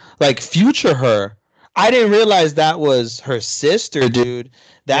was like future her. I didn't realize that was her sister, dude.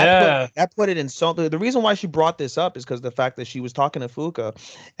 That put it in so... The reason why she brought this up is because the fact that she was talking to Fuka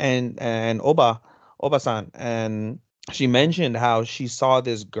and Oba-san, and... she mentioned how she saw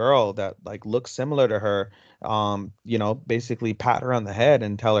this girl that like looked similar to her basically pat her on the head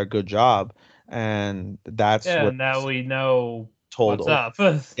and tell her good job. And that's what now we know told what's up.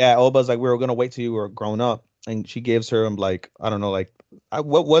 Yeah, Oba's like, we were gonna wait till you were grown up, and she gives her like, I don't know, like,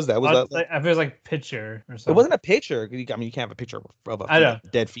 what was that? Was that? I feel it was like picture or something. It wasn't a picture. I mean, you can't have a picture of a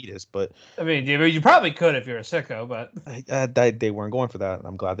dead fetus, but I mean, you probably could if you're a sicko, but they weren't going for that, and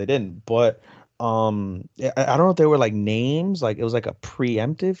I'm glad they didn't. But I don't know if they were like names, like it was like a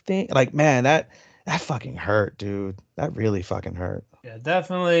preemptive thing. Like, man, that fucking hurt, dude. That really fucking hurt. Yeah,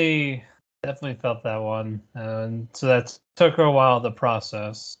 definitely felt that one, and so that took her a while to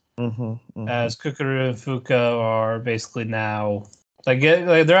process. As Kukuru and Fuka are basically now like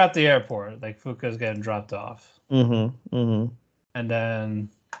they're at the airport, like Fuka's getting dropped off, and then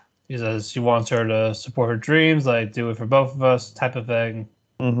he says she wants her to support her dreams, like do it for both of us, type of thing.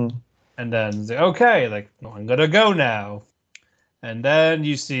 And then he's like, okay, like, no, I'm gonna go now. And then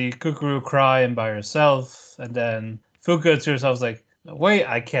you see Kukuru crying by herself, and then Fuka to herself is like, wait,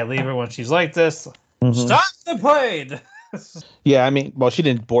 I can't leave her when she's like this. Stop the plane. Yeah, I mean, well, she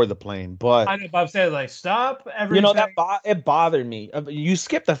didn't board the plane, but I know, but I'm saying, like, stop everything. It bothered me. You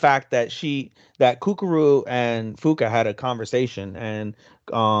skipped the fact that Kukuru and Fuka had a conversation, and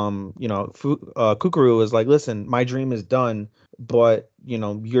Kukuru was like, listen, my dream is done, but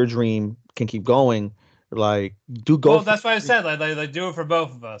your dream can keep going. Like, that's why I said like do it for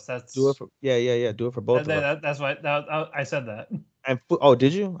both of us. That's do it for do it for both of us. That's why I said that. And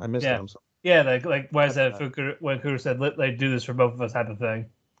did you? I missed that. I'm sorry. Yeah, like why is that Fuka when Kukuru said like do this for both of us type of thing.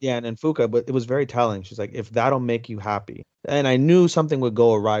 Yeah, and then Fuka, but it was very telling. She's like, if that'll make you happy. And I knew something would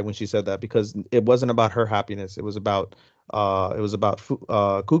go awry when she said that, because it wasn't about her happiness. It was about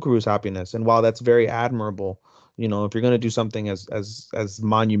Kukuru's happiness. And while that's very admirable, if you're going to do something as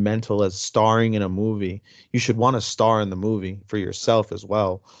monumental as starring in a movie, you should want to star in the movie for yourself as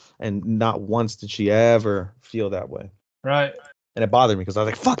well. And not once did she ever feel that way. Right. And it bothered me because I was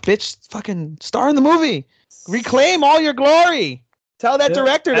like, fuck, bitch, fucking star in the movie. Reclaim all your glory. Tell that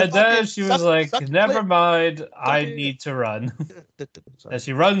director to. And then she was like, never mind, I need to run. And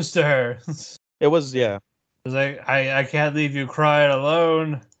she runs to her. It was, yeah. It was like, I can't leave you crying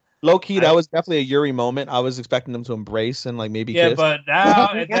alone. Low key, that was definitely a Yuri moment. I was expecting them to embrace and like maybe kiss. But now,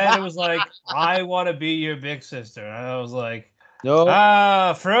 and then it was like, I want to be your big sister. And I was like, no.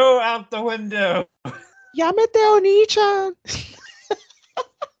 Throw out the window. Yamete Oni-chan.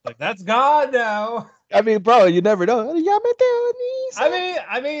 Like, that's gone now. I mean, bro, you never know. Yamete Oni-chan.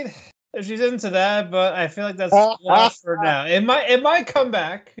 I mean, if she's into that, but I feel like that's lost for now. It might come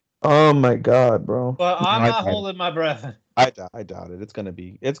back. Oh my god, bro! But I'm not holding my breath. I doubt it. It's gonna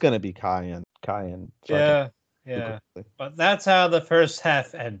be Cayenne. Yeah. But that's how the first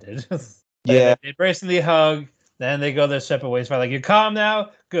half ended. Yeah. They embracingly hug. Then they go their separate ways. Like, you calm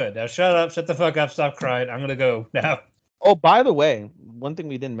now? Good. Now shut up. Shut the fuck up. Stop crying. I'm gonna go now. Oh, by the way, one thing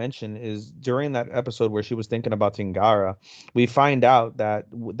we didn't mention is during that episode where she was thinking about Tingara, we find out that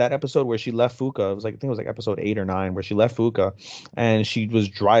episode where she left Fuka, I think it was like episode 8 or 9, where she left Fuka and she was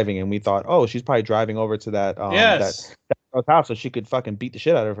driving, and we thought, oh, she's probably driving over to that that house so she could fucking beat the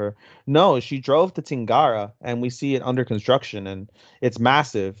shit out of her. No, she drove to Tingara, and we see it under construction, and it's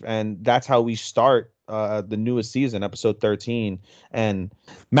massive, and that's how we start the newest season, episode 13, and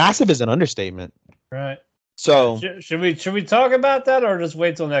massive is an understatement. Right. So should we talk about that or just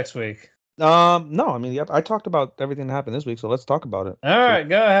wait till next week? No, I mean, I talked about everything that happened this week, so let's talk about it. All right,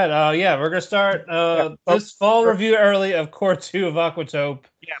 go ahead. We're gonna start this fall review early of Core 2 of Aquatope.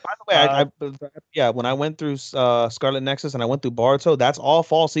 Yeah, by the way, when I went through Scarlet Nexus and I went through Boruto, that's all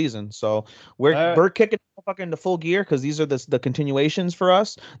fall season. So we're kicking fucking the full gear because these are the continuations for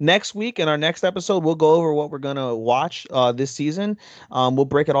us. Next week in our next episode, we'll go over what we're gonna watch this season. We'll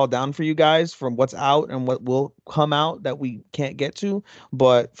break it all down for you guys from what's out and what will come out that we can't get to.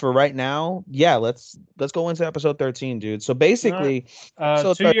 But for right now, yeah, let's go into episode 13, dude. So basically,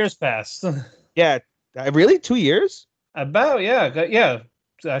 2 years passed. Yeah, really, 2 years? About yeah.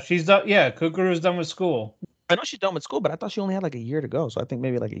 She's done. Yeah, Kukuru's done with school. I know she's done with school, but I thought she only had like a year to go. So I think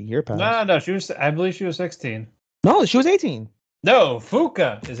maybe like a year passed. No. I believe she was 16. No, she was 18. No,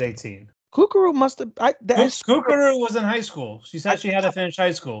 Fuka is 18. Kukuru must have. Kukuru was in high school. She said she had to finish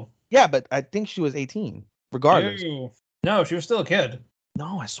high school. Yeah, but I think she was 18, regardless. No, she was still a kid.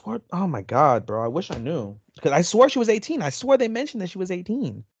 No, I swore. Oh my god, bro! I wish I knew because I swore she was 18. I swore they mentioned that she was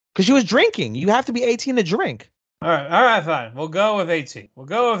 18 because she was drinking. You have to be 18 to drink. All right, fine. We'll go with 18.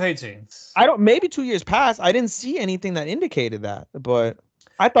 Maybe 2 years passed. I didn't see anything that indicated that, but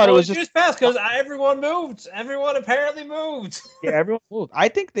I thought it was just passed because everyone moved. Everyone apparently moved. Yeah, everyone moved. I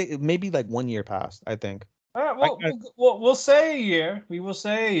think maybe like 1 year passed. I think. All right, we'll say a year. We will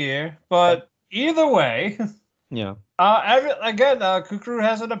say a year, but either way. Yeah. Kukuru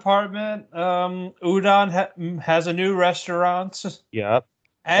has an apartment. Udon has a new restaurant. Yep.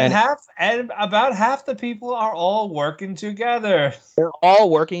 And about half the people are all working together. They're all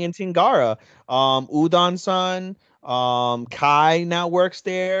working in Tingara. Udon-san, Kai now works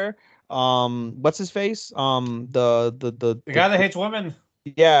there. What's his face? The guy that hates women.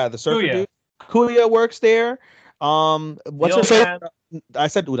 Yeah, the surfer dude. Kuya works there. What's her face? I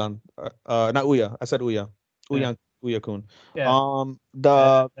said Udon. Not Uya. I said Uya. Uya-kun. Yeah.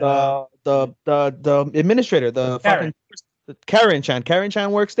 The administrator, Karen. Karen-chan.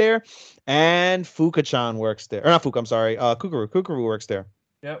 Karen-chan works there, and Fuka-chan works there. Or not Fuka, I'm sorry. Kukuru. Kukuru works there.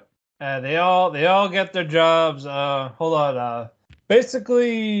 Yep. They all get their jobs. Hold on.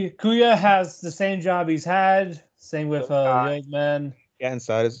 Basically, Kuya has the same job he's had. Same with the old man. Yeah, and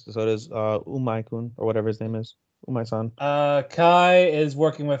so does Umai-kun, or whatever his name is. Umai-san. Kai is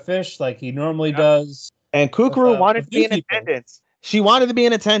working with fish like he normally does. And Kukuru wanted to be in attendance. She wanted to be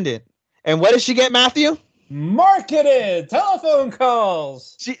in attendant. And what did she get, Matthew? Marketed telephone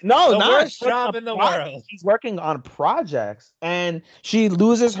calls. The worst job in the world. She's working on projects, and she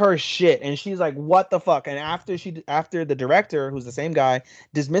loses her shit, and she's like, "What the fuck?" And after the director, who's the same guy,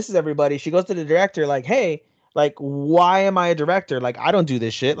 dismisses everybody, she goes to the director like, "Hey, like, why am I a director? Like, I don't do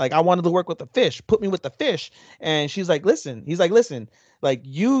this shit. Like, I wanted to work with the fish. Put me with the fish." And she's like, "Listen." He's like, "Listen, like,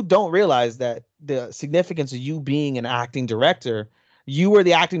 you don't realize that the significance of you being an acting director. You were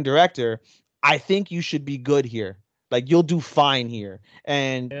the acting director. I think you should be good here. Like, you'll do fine here."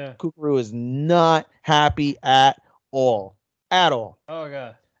 And Kukuru is not happy at all. At all. Oh,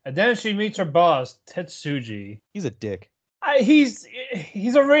 God. And then she meets her boss, Tetsuji. He's a dick. He's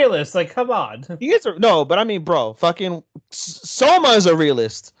a realist. Like, come on. No, but I mean, bro, fucking Soma is a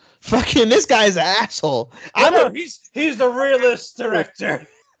realist. Fucking this guy's an asshole. He's the realist director.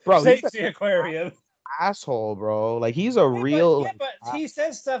 Bro, he's the aquarium. Asshole, bro. Like, he's a real. But he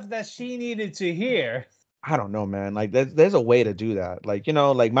said stuff that she needed to hear. I don't know, man. Like, there's a way to do that. Like,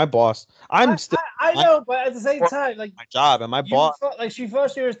 like my boss. I know, but at the same time, like my job and my boss. She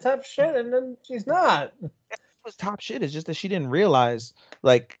thought she was top shit, and then she's not. It was top shit. It's just that she didn't realize.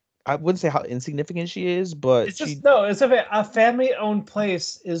 Like, I wouldn't say how insignificant she is, but it's just It's a family-owned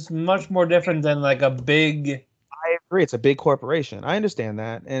place is much more different than like a big. I agree. It's a big corporation. I understand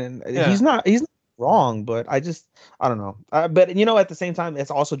that, and he's not wrong, but I don't know. But at the same time, it's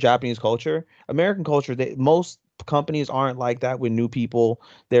also Japanese culture. American culture, most companies aren't like that with new people.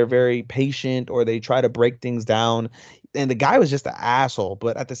 They're very patient, or they try to break things down. And the guy was just an asshole.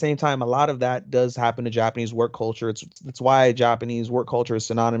 But at the same time, a lot of that does happen to Japanese work culture. It's why Japanese work culture is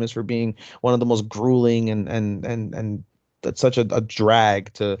synonymous for being one of the most grueling and that's such a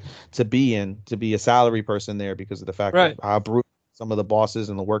drag to be in, to be a salary person there, because of the fact of how brutal some of the bosses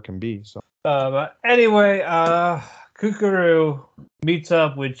and the work can be. So but anyway, Kukuru meets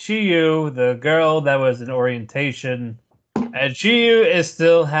up with Chiyu, the girl that was in orientation, and Chiyu is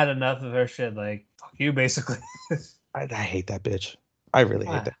still had enough of her shit. Like, fuck you, basically. I hate that bitch. I really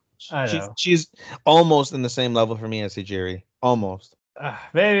hate that bitch. I know. She's almost in the same level for me as Hijiri. Almost.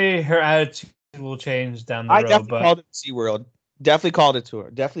 Maybe her attitude will change down the road. Definitely called it C word. Definitely called it to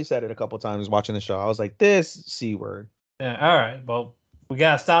her. Definitely said it a couple times watching the show. I was like, this C word. Yeah. All right. Well, we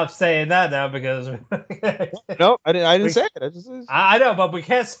gotta stop saying that now, because no, I didn't say it. I know, but we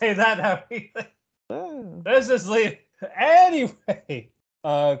can't say that now. Let's just leave. Anyway,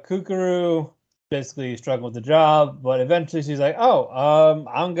 Kukuru basically struggled with the job, but eventually she's like,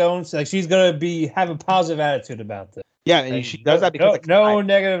 I'm going to, like, she's gonna have a positive attitude about this. Yeah, and she does that because no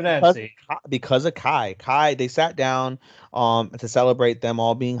negative Nancy. Because of Kai. Kai, they sat down to celebrate them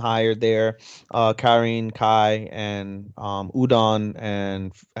all being hired there. Karin, Kai, and Udon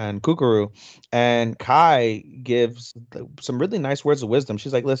and Kukuru. And Kai gives some really nice words of wisdom.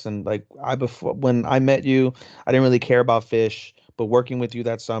 She's like, "Listen, like, when I met you, I didn't really care about fish. But working with you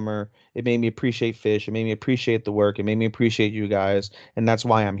that summer, it made me appreciate fish. It made me appreciate the work. It made me appreciate you guys. And that's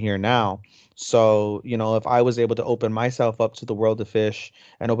why I'm here now. So, if I was able to open myself up to the world of fish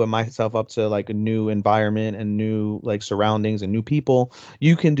and open myself up to like a new environment and new like surroundings and new people,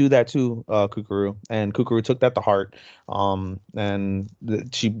 you can do that too, Kukuru." And Kukuru took that to heart.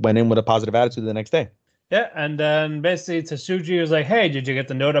 She went in with a positive attitude the next day. Yeah. And then basically Tetsuji was like, "Hey, did you get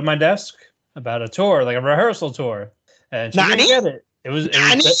the note on my desk about a tour, like a rehearsal tour?" And she didn't get it.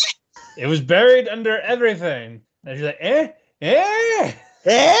 It was buried under everything. And she's like, And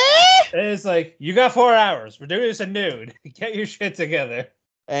it's like, you got 4 hours. We're doing this at noon. Get your shit together.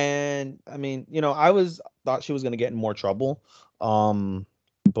 And I mean, I thought she was gonna get in more trouble.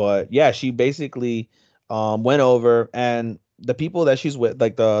 But yeah, she basically went over, and the people that she's with,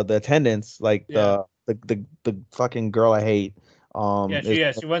 like the attendants, like the fucking girl I hate.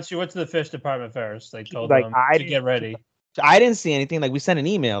 She went to the fish department first. They told like, them to get ready. I didn't see anything. Like, we sent an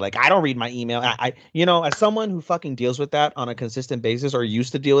email. Like, I don't read my email. I as someone who fucking deals with that on a consistent basis, or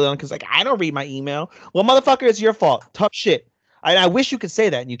used to deal with it, because like I don't read my email. Well, motherfucker, it's your fault. Tough shit. I wish you could say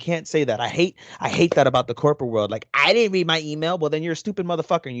that, and you can't say that. I hate that about the corporate world. Like, I didn't read my email. Well, then you're a stupid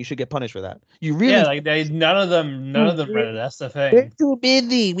motherfucker, and you should get punished for that. You really? Like none of them read it. That's the thing. We're too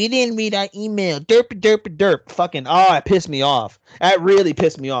busy. We didn't read our email. Derp. Fucking it pissed me off. That really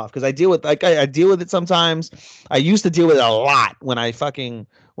pissed me off because I deal with I deal with it sometimes. I used to deal with it a lot when I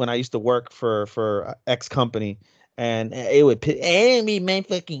used to work for X company. And it would I didn't read my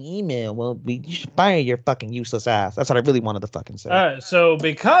fucking email. Well, you should fire your fucking useless ass. That's what I really wanted to fucking say. All right, so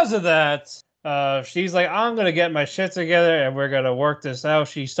because of that, she's like, I'm going to get my shit together and we're going to work this out.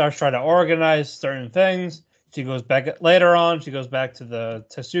 She starts trying to organize certain things. She goes back later on. She goes back to the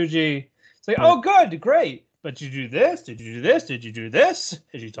Tsuji. It's like, oh, good, great. But did you do this? Did you do this? Did you do this?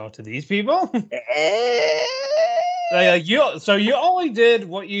 Did you talk to these people? So you only did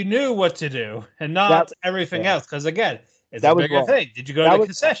what you knew what to do, and not everything else. Because again, it's a bigger thing. Did you go to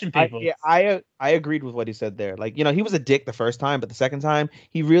concession people? I agreed with what he said there. Like, he was a dick the first time, but the second time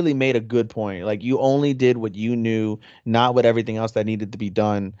he really made a good point. Like, you only did what you knew, not what everything else that needed to be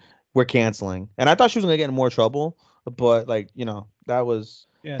done. We're canceling, and I thought she was gonna get in more trouble, but like, that was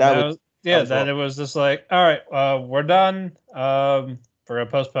it was just like, all right, we're done. We're gonna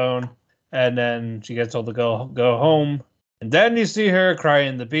postpone. And then she gets told to go home. And then you see her crying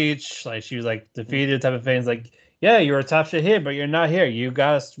on the beach. Like, she was like defeated type of thing. It's like, yeah, you're a top shit here, but you're not here. You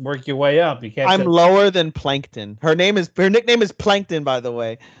gotta work your way up. You can't. I'm lower than Plankton. Her nickname is Plankton, by the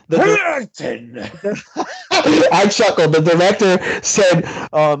way. Plankton. I chuckled. The director said,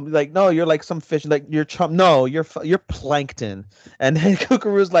 like, no, you're like some fish. Like, you're no, you're Plankton. And then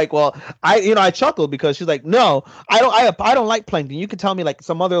Kukuru's like, well, I chuckled because she's like, no, I don't like plankton. You could tell me like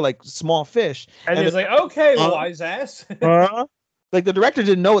some other like small fish. And he's like, okay, wise ass. Like, the director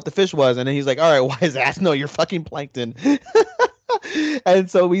didn't know what the fish was, and then he's like, all right, wise ass, no, you're fucking plankton.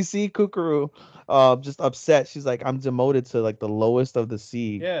 And so we see Kukuru just upset. She's like, I'm demoted to like the lowest of the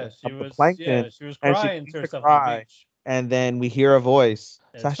sea. Yeah, she was plankton. She was crying to herself on the beach. And then we hear a voice.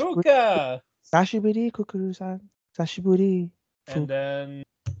 Sashiburi, Kukuru-san. Sashiburi. And then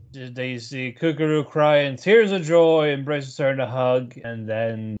they see Kukuru cry in tears of joy, embraces her in a hug, and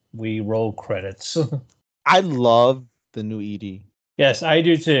then we roll credits. I love the new ED. Yes, I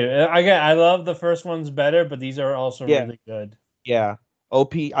do too. I love the first ones better, but these are also really good. Yeah,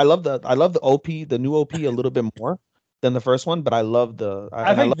 OP. I love the OP, the new OP, a little bit more than the first one, but I love the.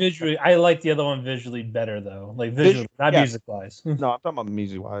 I think visually, I like the other one visually better though. Like visually, not music wise. No, I'm talking about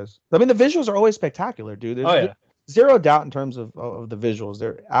music wise. I mean, the visuals are always spectacular, dude. There's zero doubt in terms of the visuals.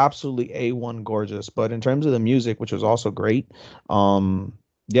 They're absolutely A1 gorgeous. But in terms of the music, which was also great,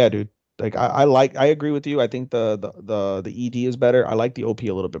 yeah, dude. Like I agree with you. I think the ED is better. I like the OP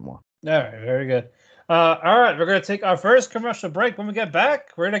a little bit more. All right, very good. All right, we're gonna take our first commercial break. When we get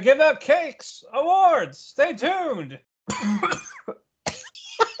back, we're gonna give out cakes, awards. Stay tuned.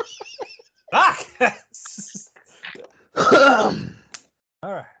 Back. All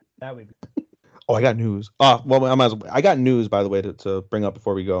right, now we. Oh, I got news. Well, I got news, by the way, to bring up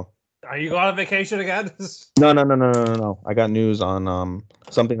before we go. Are you going on vacation again? No. I got news on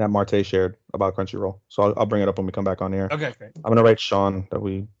something that Marte shared about Crunchyroll. So I'll bring it up when we come back on air. Okay, great. I'm gonna write Sean that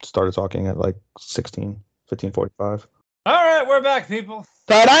we started talking at like 15:45. All right, we're back, people.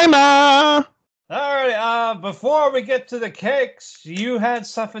 Tadaima! All right, before we get to the cakes, you had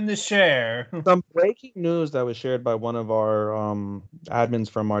something to share. Some breaking news that was shared by one of our admins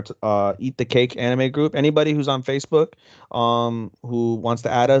from our Eat the Cake anime group. Anybody who's on Facebook who wants to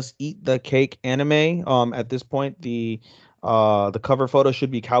add us, Eat the Cake anime. At this point, the cover photo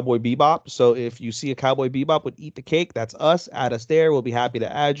should be Cowboy Bebop. So if you see a Cowboy Bebop with Eat the Cake, that's us. Add us there. We'll be happy to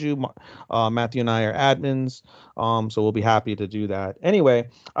add you. Matthew and I are admins, so we'll be happy to do that. Anyway,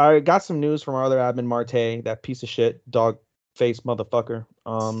 I got some news from our other admin, Marte, that piece of shit, dog face motherfucker,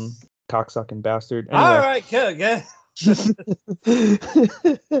 cocksucking bastard. Anyway. All right, good.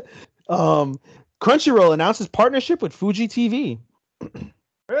 Crunchyroll announces partnership with Fuji TV.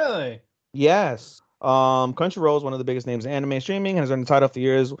 Really? Yes. Crunchyroll is one of the biggest names in anime streaming and has earned the title for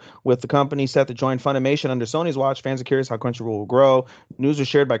years with the company set to join Funimation under Sony's watch. Fans are curious how Crunchyroll will grow. News was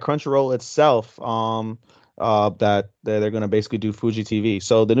shared by Crunchyroll itself. that they're going to basically do Fuji TV.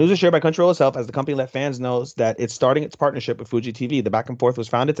 So the news is shared by Crunchyroll itself as the company let fans know that it's starting its partnership with Fuji TV. The back and forth was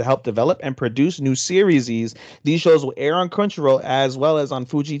founded to help develop and produce new series. These shows will air on Crunchyroll as well as on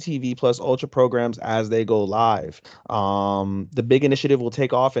Fuji TV plus Ultra programs as they go live. The big initiative will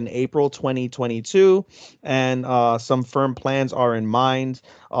take off in April 2022, and some firm plans are in mind.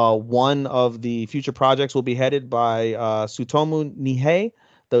 One of the future projects will be headed by Tsutomu Nihei,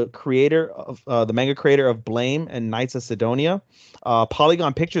 the manga creator of Blame and Knights of Sidonia.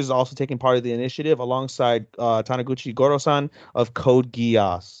 Polygon Pictures is also taking part of the initiative alongside Taniguchi Goro-san of Code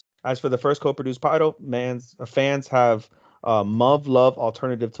Geass. As for the first co-produced title, fans have Love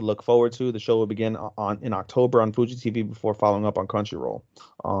Alternative to look forward to. The show will begin in October on Fuji TV before following up on Crunchyroll.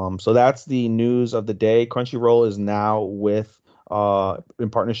 So that's the news of the day. Crunchyroll is now in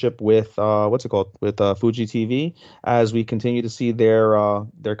partnership with Fuji TV, as we continue to see their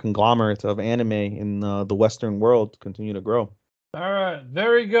conglomerate of anime in the Western world continue to grow. All right,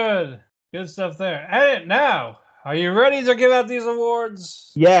 very good stuff there. And now, are you ready to give out these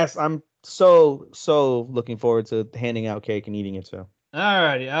awards? Yes, I'm so looking forward to handing out cake and eating it too. All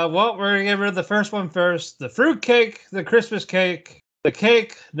righty. Well, we're gonna get rid of the first one first. The fruit cake, the Christmas cake, the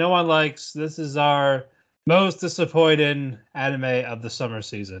cake no one likes. This is our most disappointing anime of the summer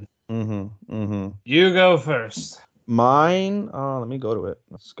season. You go first. Mine. Let me go to it.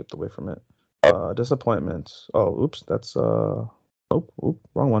 Let's skip away from it. Disappointment. Oh, oops. That's wrong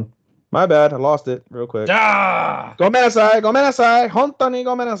one. My bad. I lost it real quick. Ah! Gomenasai. Hontoni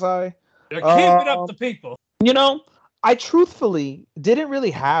gomenasai. You're keeping up the people. I truthfully didn't really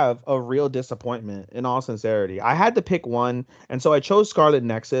have a real disappointment, in all sincerity. I had to pick one, and so I chose Scarlet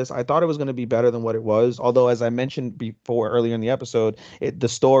Nexus. I thought it was going to be better than what it was, although, as I mentioned before earlier in the episode, the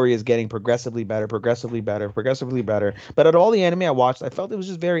story is getting progressively better. But out of all the anime I watched, I felt it was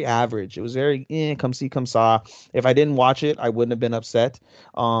just very average. It was very, come see, come saw. If I didn't watch it, I wouldn't have been upset.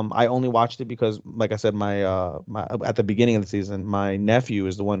 I only watched it because, like I said, my at the beginning of the season, my nephew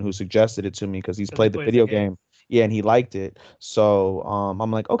is the one who suggested it to me because he's played the video game. Yeah, and he liked it. So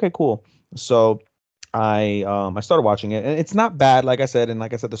I'm like, okay, cool. So I started watching it, and it's not bad, like I said,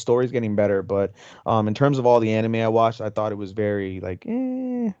 the story's getting better. But in terms of all the anime I watched, I thought it was very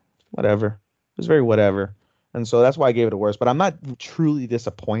whatever. It was very whatever. And so that's why I gave it a worse. But I'm not truly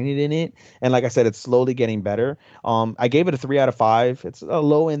disappointed in it. And like I said, it's slowly getting better. I gave it a 3 out of 5. It's a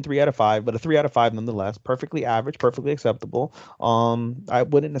low end 3 out of 5, but a 3 out of 5 nonetheless. Perfectly average, perfectly acceptable. I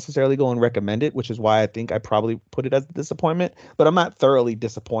wouldn't necessarily go and recommend it, which is why I think I probably put it as a disappointment. But I'm not thoroughly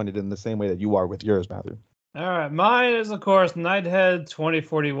disappointed in the same way that you are with yours, Matthew. All right. Mine is, of course, Nighthead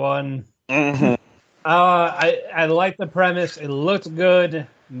 2041. I like the premise. It looked good,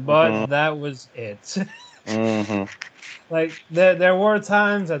 but that was it. Like there were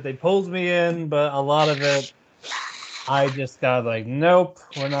times that they pulled me in, but a lot of it I just got like, nope,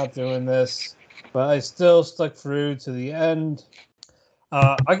 we're not doing this. But I still stuck through to the end.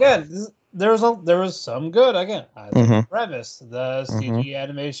 Again, there was some good. Again, I like the premise. The CG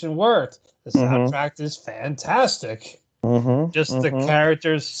animation worked. The soundtrack is fantastic. Just the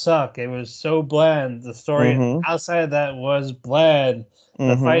characters suck. It was so bland. The story outside of that was bland.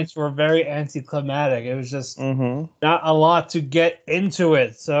 The fights were very anticlimactic. It was just not a lot to get into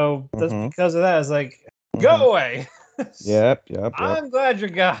it. So just because of that, it's like, go away. Yep. I'm glad you're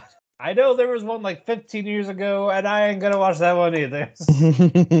gone. I know there was one like 15 years ago, and I ain't gonna watch that one either.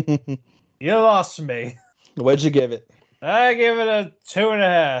 You lost me. What'd you give it? I give it a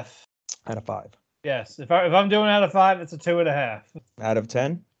 2.5 out of 5. Yes, if I'm doing out of 5, it's a 2.5. Out of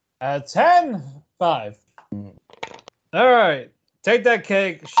 10? 10, 5. All right. Take that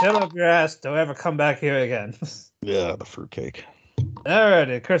cake, shut up your ass, don't ever come back here again. Yeah, the fruit cake.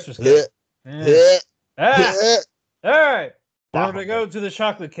 Alrighty, Christmas cake. Alright. Now we're going to go to the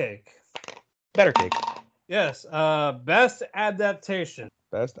chocolate cake. Better cake. Yes, best adaptation.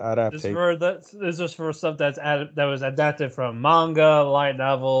 Best adaptation. This is for stuff that was adapted from manga, light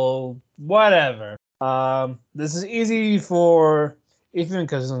novel, whatever. This is easy for Ethan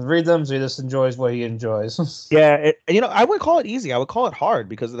because he doesn't read them, so he just enjoys what he enjoys. Yeah, I would call it easy. I would call it hard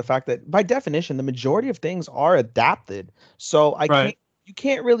because of the fact that, by definition, the majority of things are adapted. So you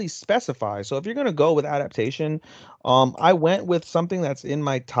can't really specify. So if you're gonna go with adaptation, I went with something that's in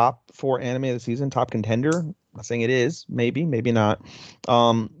my top 4 anime of the season, top contender. I'm not saying it is, maybe not.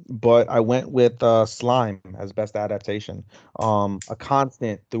 But I went with Slime as best adaptation. A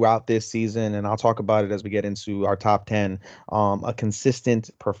constant throughout this season, and I'll talk about it as we get into our top 10. A consistent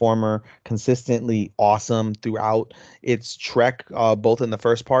performer, consistently awesome throughout its trek, both in the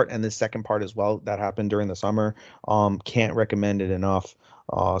first part and the second part as well. That happened during the summer. Can't recommend it enough.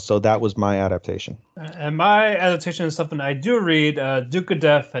 So that was my adaptation. And my adaptation is something I do read. Duke of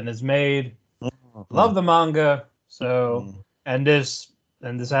Death and is made. Love the manga. So and this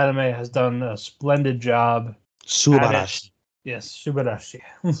anime has done a splendid job. Subarashi. Yes, Subarashi.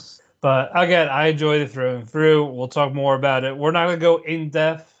 But again, I enjoyed it through and through. We'll talk more about it. We're not going to go in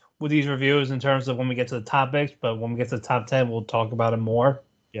depth with these reviews in terms of when we get to the topics, but when we get to the top 10, we'll talk about it more.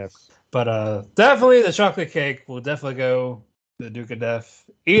 Yes. But definitely the chocolate cake will definitely go to the Duke of Death.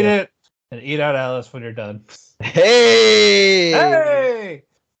 Eat it and eat out Alice when you're done. Hey! Hey!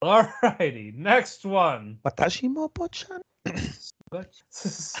 Alrighty, next one. Watashi mo pochan.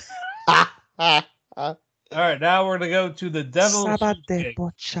 Alright, now we're going to go to the Devil's Food Cake.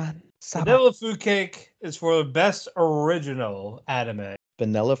 The Devil's Food Cake is for the best original anime.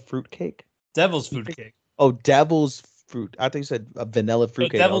 Vanilla fruit cake? Devil's Food Cake. Oh, Devil's Fruit. I think you said a vanilla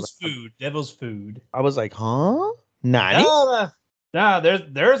fruit cake. Devil's Food. Devil's Food. I was like, huh? Nani? No,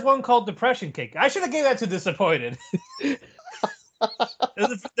 there's one called Depression Cake. I should have gave that to Disappointed.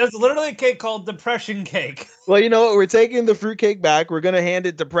 There's literally a cake called Depression Cake. Well, you know what? We're taking the fruit cake back. We're going to hand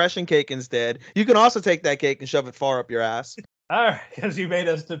it Depression Cake instead. You can also take that cake and shove it far up your ass. All right, because you made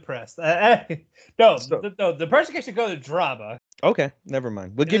us depressed. No, Depression Cake should go to drama. Okay, never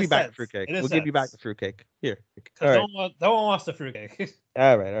mind. We'll give you back the fruitcake. We'll give you back the fruitcake. Here. All right. No one wants the fruitcake.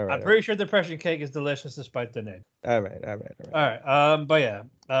 All right. I'm pretty sure Depression Cake is delicious despite the name. All right. But yeah.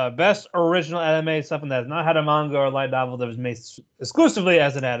 Best original anime, something that has not had a manga or light novel that was made exclusively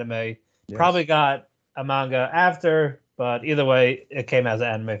as an anime. Yes. Probably got a manga after, but either way, it came as an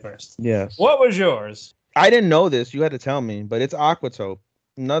anime first. Yes. What was yours? I didn't know this. You had to tell me, but it's Aquatope.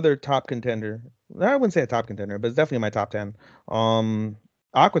 Another top contender. I wouldn't say a top contender, but it's definitely my top 10.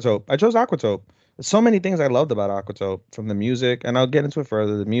 Aquatope. I chose Aquatope. There's so many things I loved about Aquatope, from the music, and I'll get into it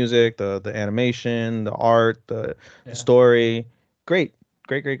further. The music, the animation, the art, the story. Great.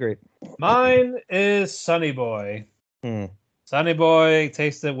 Mine is Sunny Boy. Sunny Boy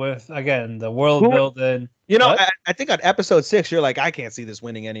takes it with, again, the world building. You know, I think on episode 6, you're like, I can't see this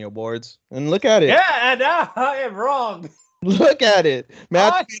winning any awards. And look at it. Yeah, and now I am wrong. Look at it.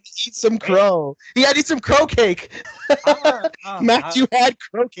 Matthew had to eat some crow. He had to eat some crow cake. Matthew had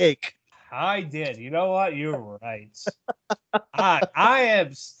crow cake. I did. You know what? You're right. I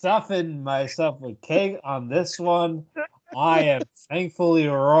am stuffing myself with cake on this one. I am thankfully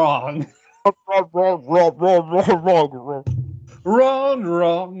wrong. Wrong.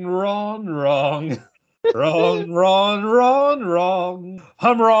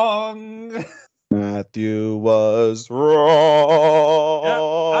 I'm wrong. Matthew was wrong.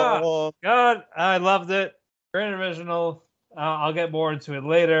 God, I loved it. Great original. I'll get more into it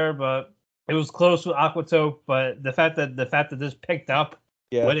later, but it was close with Aquatope. But the fact that this picked up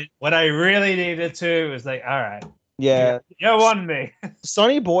what I really needed to is like, all right. Yeah. You won me.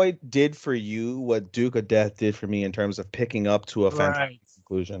 Sunny Boy did for you what Duke of Death did for me in terms of picking up to a fantastic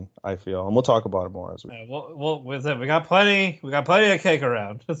conclusion, I feel. And we'll talk about it more as we we got plenty of cake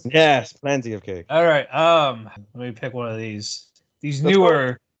around. Yes, plenty of cake. All right. Let me pick one of these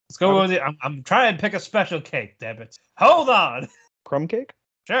newer. Let's go with it. I'm trying to pick a special cake, damn it. Hold on. Crumb cake?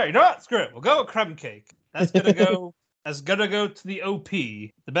 Sure, you know what? Screw it. We'll go with crumb cake. That's gonna go to the OP,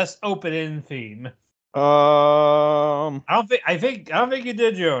 the best opening theme. I don't think you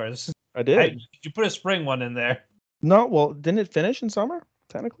did yours. I did. You put a spring one in there. No, well, didn't it finish in summer,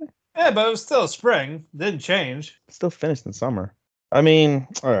 technically? Yeah, but it was still spring. Didn't change. It still finished in summer. I mean,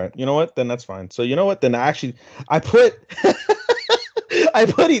 all right. You know what? Then that's fine. So you know what? Then actually, I put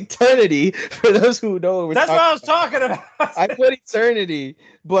Eternity, for those who know what that's what I was talking about. I put Eternity,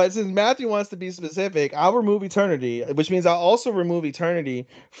 but since Matthew wants to be specific, I'll remove Eternity, which means I'll also remove Eternity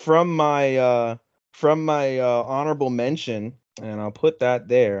from my honorable mention, and I'll put that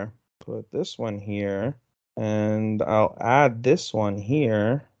there. Put this one here, and I'll add this one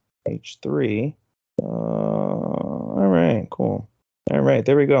here. H3. All right, cool. All right,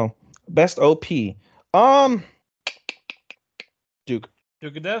 there we go. Best OP. Duke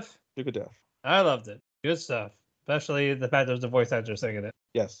of Death. Duke of Death. I loved it. Good stuff, especially the fact there's a voice actor singing it.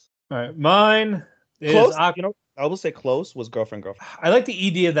 Yes. All right, mine is close. I will say close was girlfriend. I like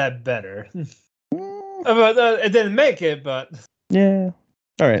the ED of that better. But it didn't make it, but yeah.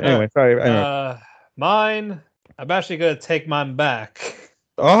 All right. Anyway, sorry. Mine. I'm actually gonna take mine back.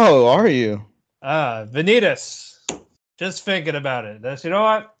 Oh, are you? Vanitas. Just thinking about it. You know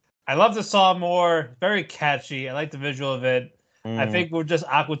what? I love the song more. Very catchy. I like the visual of it. I think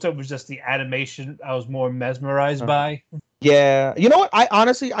Aquatope was just the animation I was more mesmerized by. Yeah. You know what? I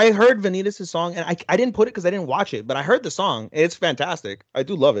heard Vanitas' song, and I didn't put it because I didn't watch it, but I heard the song. It's fantastic. I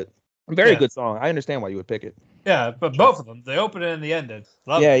do love it. Very good song. I understand why you would pick it. Yeah, but both of them, the opening and the ending.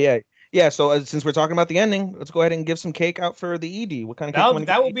 Yeah. So since we're talking about the ending, let's go ahead and give some cake out for the ED. What kind of cake?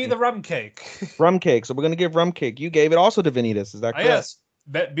 That will be the rum cake. Rum cake. So we're gonna give rum cake. You gave it also to Vanitas. Is that correct? Yes.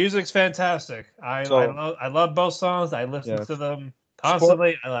 Music's fantastic. I love both songs. I listen to them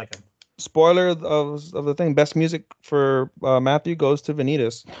constantly. I like them. Spoiler of the thing. Best music for Matthew goes to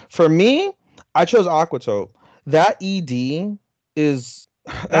Vanitas. For me, I chose Aquatope. That ED is.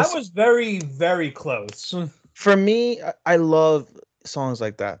 That was very, very close. For me, I love songs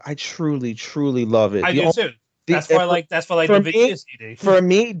like that. I truly, truly love it. I do too. That's why I like the Vanitas ED. For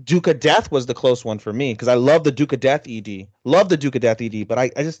me, Duke of Death was the close one for me because I love the Duke of Death ED. Love the Duke of Death ED, but I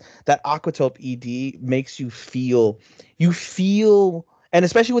just that Aquatope ED makes you feel, and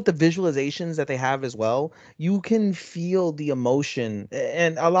especially with the visualizations that they have as well, you can feel the emotion.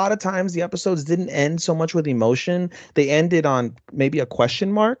 And a lot of times the episodes didn't end so much with emotion. They ended on maybe a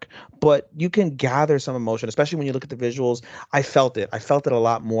question mark, but you can gather some emotion, especially when you look at the visuals. I felt it. I felt it a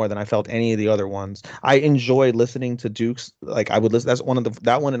lot more than I felt any of the other ones. I enjoyed listening to Duke's. Like I would listen. That's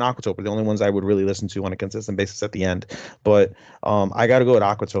that one and Aquatope are the only ones I would really listen to on a consistent basis at the end. But I got to go with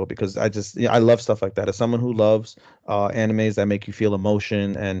Aquatope because I love stuff like that. As someone who loves animes that make you feel emotion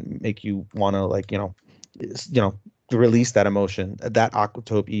and make you want to release that emotion, that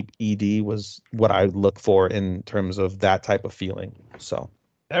Aquatope ED was what I look for in terms of that type of feeling. So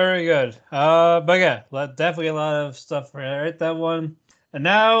very good. But yeah, definitely a lot of stuff right that one. And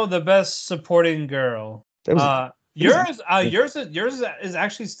now the best supporting girl. Yours is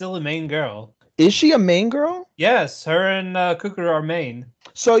actually still a main girl. Is she a main girl? Yes, her and Kukuru are main.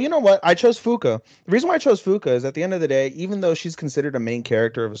 So you know what? I chose Fuka. The reason why I chose Fuka is at the end of the day, even though she's considered a main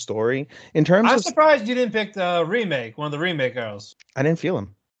character of a story, I'm surprised you didn't pick the remake, one of the remake girls. I didn't feel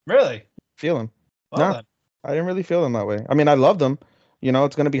him. Really? Feel him? Well, no, I didn't really feel him that way. I mean, I loved him.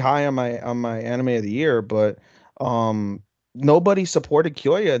 It's going to be high on my anime of the year, but nobody supported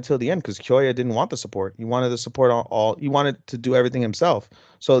Kyoya until the end because Kyoya didn't want the support. He wanted the support all. He wanted to do everything himself.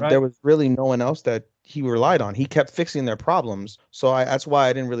 So there was really no one else that he relied on. He kept fixing their problems. So that's why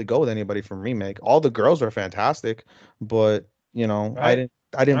I didn't really go with anybody from remake. All the girls were fantastic, but I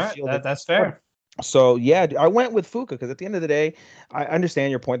didn't feel that's fair. So yeah, I went with Fuka because at the end of the day, I understand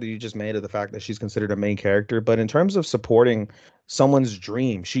your point that you just made of the fact that she's considered a main character, but in terms of supporting someone's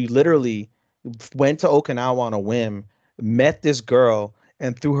dream, she literally went to Okinawa on a whim, met this girl,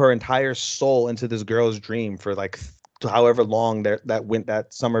 and threw her entire soul into this girl's dream for like however long that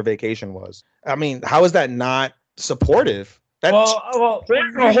summer vacation was. I mean, how is that not supportive? Usually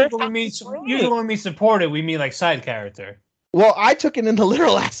when we mean supportive, we mean like side character. Well, I took it in the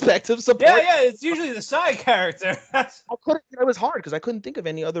literal aspect of support. Yeah, it's usually the side character. It was hard because I couldn't think of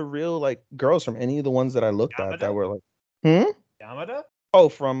any other real like girls from any of the ones that I looked at that were like, Yamada? Oh,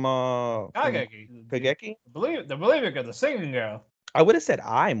 from Kageki. Kageki? The believer girl, the singing girl. I would have said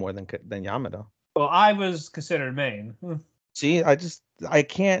I more than Yamada. Well, I was considered main. See, I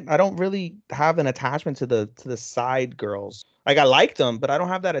don't really have an attachment to the side girls. Like I like them, but I don't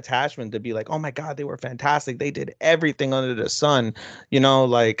have that attachment to be like, oh my god, they were fantastic. They did everything under the sun.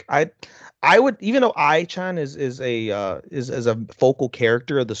 Like I would, even though Ai-chan is a focal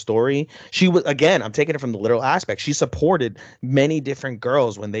character of the story, she was, again, I'm taking it from the literal aspect. She supported many different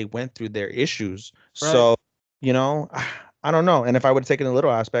girls when they went through their issues. Right. So, I don't know. And if I would have taken the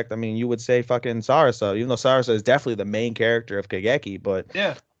literal aspect, I mean, you would say fucking Sarasa, even though Sarasa is definitely the main character of Kageki, but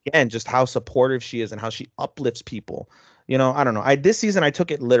yeah, again, just how supportive she is and how she uplifts people. I don't know. This season I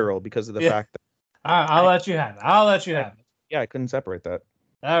took it literal because of the fact that I'll let you have it. Yeah, I couldn't separate that.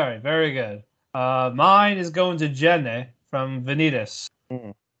 All right, very good. Mine is going to Jenny from Vanitas.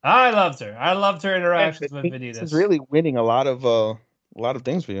 I loved her. I loved her interactions with Vanitas. This is really winning a lot of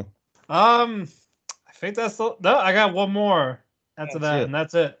things for you. I think that's no. I got one more after that, and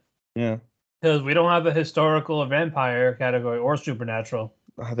that's it. Yeah, because we don't have a historical or vampire category or supernatural.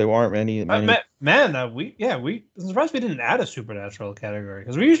 There aren't many. Man, I'm surprised we didn't add a supernatural category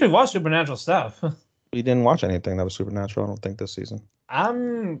because we usually watch supernatural stuff. We didn't watch anything that was supernatural, I don't think, this season.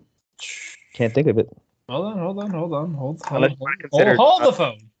 Can't think of it. Hold on. Hold the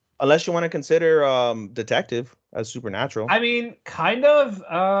phone. Unless you want to consider Detective as supernatural. I mean, kind of.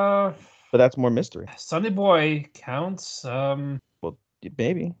 But that's more mystery. Sunny Boy counts. Well,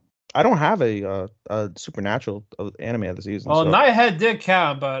 maybe. I don't have a supernatural anime of the season. Well, Nighthead did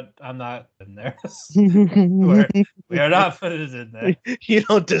count, but I'm not in there. we are not putting it in there. You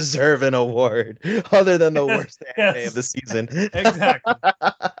don't deserve an award other than the worst anime of the season. Exactly.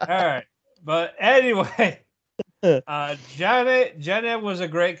 All right. But anyway, Janet was a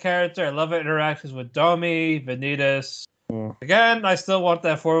great character. I love her interactions with Domi, Vanitas. Again, I still want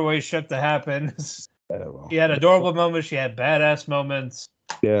that 4-way ship to happen. She had adorable moments. She had badass moments.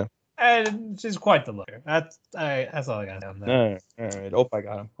 Yeah. And she's quite the looker. That's all I got down there. All right. Oh, I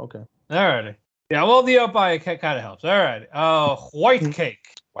got him. Okay. All righty. Yeah, well, the Opie kind of helps. All right. White cake.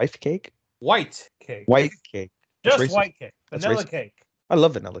 Wife cake? White cake. White cake. Just white cake. That's Vanilla racist. cake. I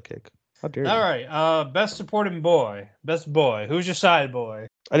love vanilla cake. How dare you? All right. Best supporting boy. Best boy. Who's your side boy?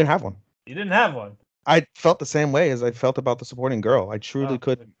 I didn't have one. You didn't have one. I felt the same way as I felt about the supporting girl. I truly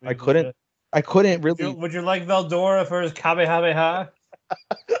couldn't. I couldn't really. Would you like Veldora for his Kamehameha?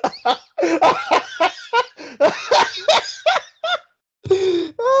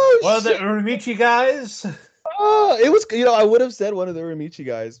 One of the Uramichi guys? It was, I would have said one of the Uramichi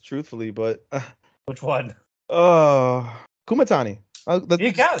guys, truthfully, but. Which one? Kumatani.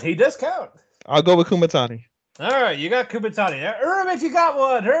 He does count. I'll go with Kumatani. All right, you got Kumatani. Uramichi got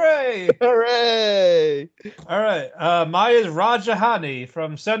one. Hooray! Hooray! All right, Maya's Rajahani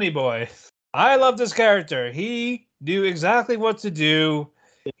from Sunny Boy. I love this character. He knew exactly what to do.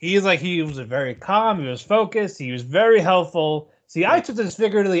 He was very calm. He was focused. He was very helpful. See, I took this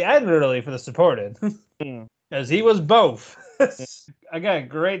figuratively and literally for the supported. Because he was both. Again,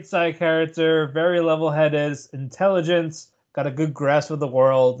 great side character, very level-headed, intelligent, got a good grasp of the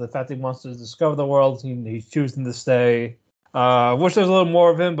world. The fact that he wants to discover the world, he's choosing to stay. Wish there was a little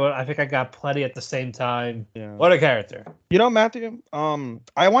more of him, but I think I got plenty at the same time. Yeah. What a character. Matthew,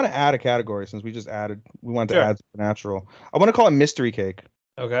 I want to add a category since we wanted to add Supernatural. I want to call it Mystery Cake.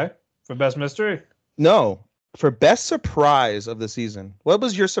 Okay. For best mystery? No. For best surprise of the season. What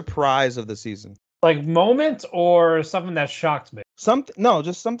was your surprise of the season? Like moment or something that shocked me?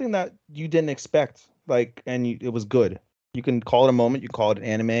 Just something that you didn't expect. It was good. You can call it a moment. You call it an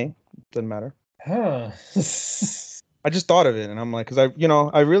anime. Doesn't matter. Huh. I just thought of it, and I'm like, because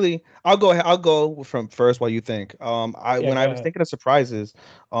I'll go from first while you think. When I was thinking of surprises,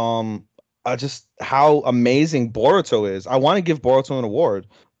 just how amazing Boruto is. I want to give Boruto an award,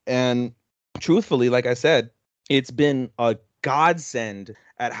 and truthfully, like I said, it's been a godsend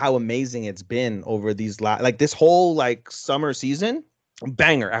at how amazing it's been over these this whole summer season.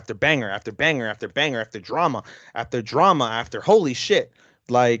 Banger after banger after banger after banger after drama after holy shit.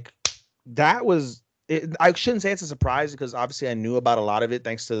 That was it. I shouldn't say it's a surprise because obviously I knew about a lot of it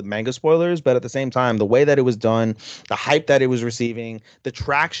thanks to the manga spoilers, but at the same time, the way that it was done, the hype that it was receiving, the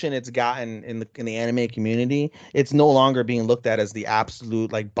traction it's gotten in the anime community, it's no longer being looked at as the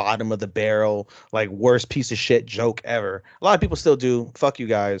absolute bottom of the barrel, worst piece of shit joke ever. A lot of people still do. Fuck you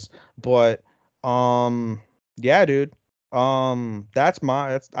guys. But yeah, dude. That's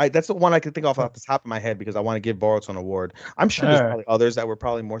the one I can think of off the top of my head because I want to give Boruto an award. I'm sure there's probably others that were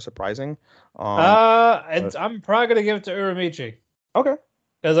probably more surprising. I'm probably gonna give it to Uramichi. Okay.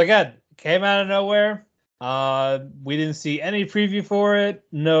 Because again, came out of nowhere. We didn't see any preview for it.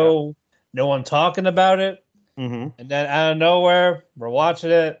 No one talking about it. Mm-hmm. And then out of nowhere, we're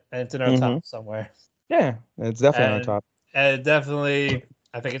watching it, and it's in our top somewhere. Yeah, it's definitely on top. And it definitely,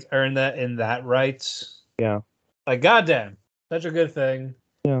 I think it's earned that in that right. Yeah. Goddamn, such a good thing.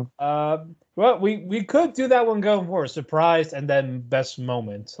 Yeah. Well, we could do that one going forward, surprise, and then best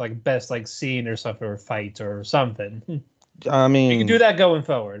moment, best scene or something, or fight or something. I mean, you can do that going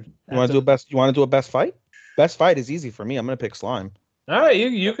forward. You want to do a best fight? Best fight is easy for me. I'm gonna pick slime. All right,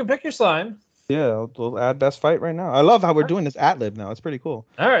 you can pick your slime. Yeah, we'll add best fight right now. I love how we're doing this ad lib now. It's pretty cool.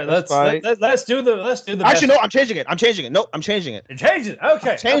 All right, let's do the. Actually, no, I'm changing it. Nope, I'm changing it. Change it.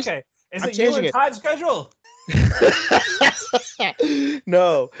 Okay. Okay. Is it you and time schedule?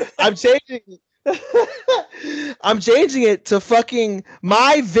 No, I'm changing it to fucking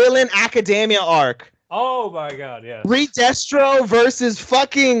My Villain Academia arc. Oh my god, yeah. Destro versus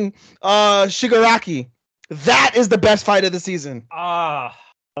fucking Shigaraki. That is the best fight of the season. You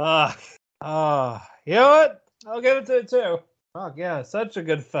know what? I'll give it to it too. Oh yeah, such a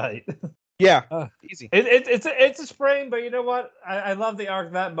good fight. Yeah, easy. It's a sprain, but you know what? I love the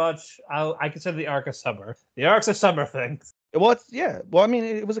arc that much. I consider the arc a summer. The arc's a summer thing. Well, I mean,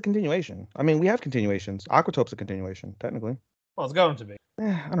 it was a continuation. I mean, we have continuations. Aquatope's a continuation, technically. Well, it's going to be.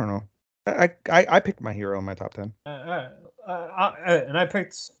 I don't know. I picked my hero in my top 10. And I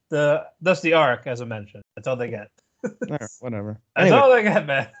picked the arc, as I mentioned. That's all they get. Whatever. That's all they get,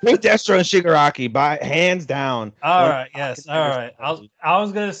 man. Destro and Shigaraki, by hands down. All right, yes. All right. I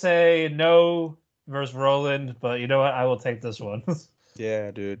was gonna say no versus Roland, but you know what? I will take this one.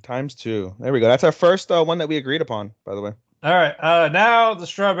 Yeah, dude. ×2. There we go. That's our first one that we agreed upon, by the way. All right. Now the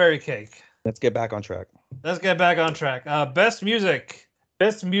strawberry cake. Let's get back on track. Best music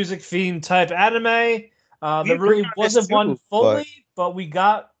theme type anime. There really wasn't one fully, but we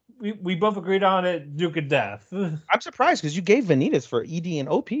got we both agreed on it. Duke of Death. I'm surprised because you gave Vanitas for ED and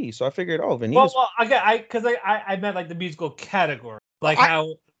OP, so I figured, oh, Vanitas. Well, I meant like the musical category, like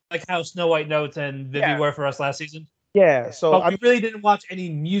how Snow White Notes and Vivi were for us last season. Yeah, so I really didn't watch any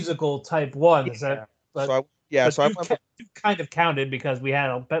musical type ones. So Duke kind of counted because we had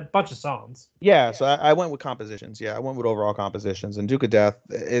a bunch of songs. Yeah, so I went with compositions. Yeah, I went with overall compositions. And Duke of Death,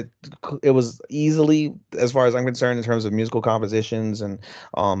 it was easily, as far as I'm concerned, in terms of musical compositions and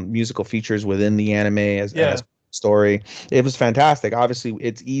musical features within the anime as story, it was fantastic. Obviously,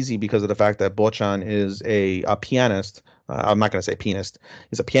 it's easy because of the fact that Bochan is a pianist. I'm not going to say pianist.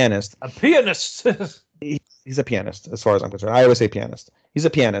 He's a pianist. A pianist. He's a pianist, as far as I'm concerned. I always say pianist. He's a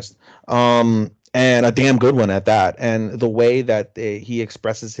pianist. And a damn good one at that. And the way that he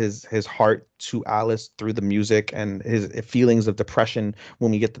expresses his heart to Alice through the music and his feelings of depression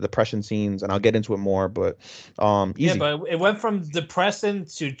when we get to depression scenes, and I'll get into it more, but easy. Yeah, but it went from depressing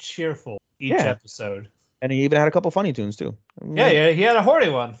to cheerful each episode. And he even had a couple funny tunes too. Yeah, he had a horny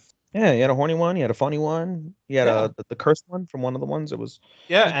one. Yeah, he had a horny one. He had a funny one. He had the cursed one from one of the ones. It was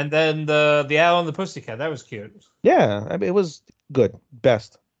and then the Owl and the Pussycat. That was cute. Yeah, I mean, it was good.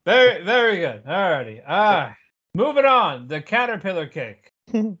 Best. Very, very good. Alrighty. Moving on. The Caterpillar Cake.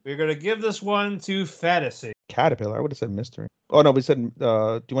 We're gonna give this one to Fantasy. Caterpillar. I would have said Mystery. Oh no, we said.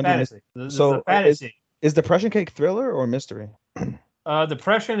 Do you want Fantasy? to do so? Fantasy. Is Depression Cake thriller or mystery?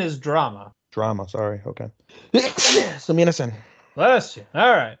 Depression is drama. Drama. Sorry. Okay. So Mina-san. Bless you.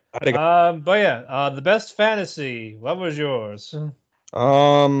 All right. But yeah, the best fantasy. What was yours?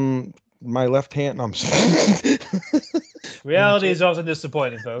 My left hand. No, I'm sorry. Reality is often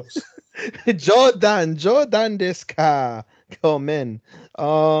disappointing, folks. Jordan desu ka? Come in.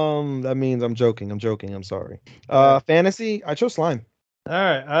 That means I'm joking. I'm sorry. Fantasy. I chose Slime. All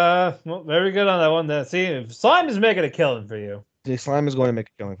right. Well, very good on that one. Then see, Slime is making a killing for you. The Slime is going to make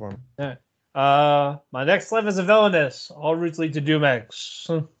a killing for me. All right. My next life is a villainess. All routes lead to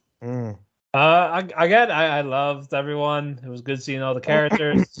Doomex. I loved everyone. It was good seeing all the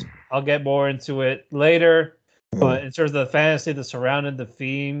characters. I'll get more into it later. But in terms of the fantasy that surrounded the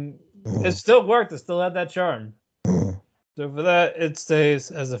theme, it still worked. It still had that charm. So for that, it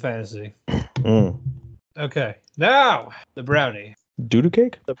stays as a fantasy. Okay. Now, the brownie. Doo-doo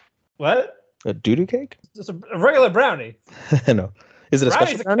cake? What? A doo-doo cake? It's a regular brownie. No. Is it a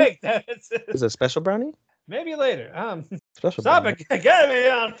special brownie? Is it a special brownie? Maybe later. Special stop brownie. it. Get me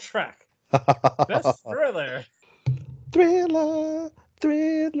on track. Best thriller. Thriller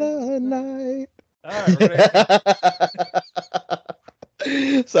night. All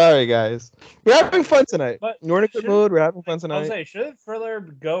right, sorry, guys. We're having fun tonight. But we're in a good mood. We're having fun tonight. I'll say, should thriller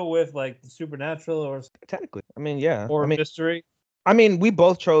go with like the supernatural or technically? I mean, yeah. Or mystery? I mean, we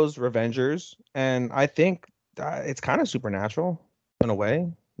both chose Revengers, and I think it's kind of supernatural in a way,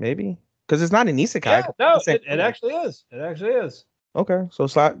 maybe because it's not an isekai. Yeah, no, it actually is. It actually is. Okay, so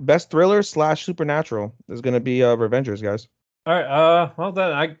best thriller / supernatural is going to be Revengers, guys. All right. Well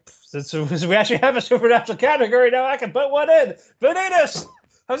then, since we actually have a supernatural category now, I can put one in. Vanitas!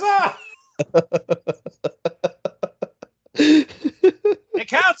 Huzzah! It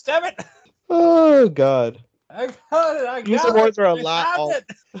counts, damn it! Oh God! I got it. These awards are a lot.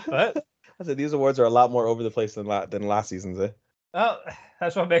 What? I said these awards are a lot more over the place than last season's. Oh,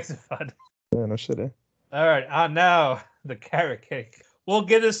 that's what makes it fun. Yeah, no shit. All right. Now the carrot cake. We'll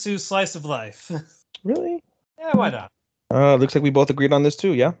get us to slice of life. Really? Yeah, why not? Looks like we both agreed on this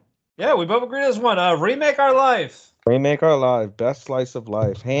too. Yeah. Yeah, we both agreed on this one. Remake Our Life. Remake Our Life. Best slice of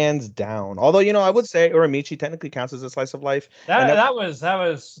life, hands down. Although I would say Uramichi technically counts as a slice of life. That was.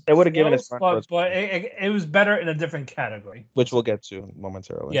 It would have given it, but it was better in a different category, which we'll get to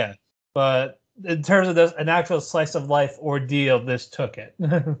momentarily. Yeah, but in terms of an actual slice of life ordeal, this took it.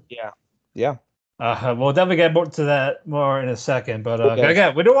 Yeah. We'll definitely get more to that more in a second. But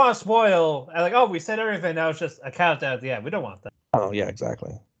again, we don't want to spoil. We said everything. Now it's just a countdown at the end. We don't want that. Oh yeah,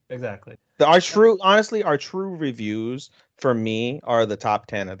 exactly. Our true reviews for me are the top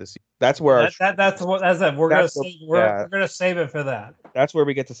 10 of the season. That's where we're gonna save it for that. That's where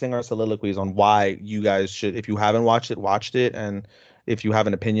we get to sing our soliloquies on why you guys should, if you haven't watched it, and if you have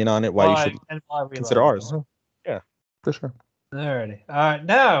an opinion on it, why you should consider ours. Yeah, for sure. Alrighty. All right,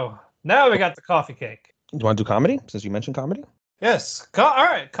 now we got the coffee cake. You want to do comedy since you mentioned comedy? Yes. All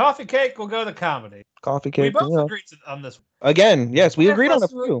right, coffee cake. We'll go to comedy. Coffee cake. We both agreed on this. Again, yes, we agreed on a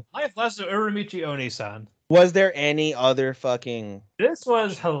few. I have less of Uramichi Oni-san. Was there any other fucking... This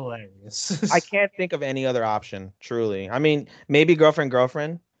was hilarious. I can't think of any other option, truly. I mean, maybe girlfriend,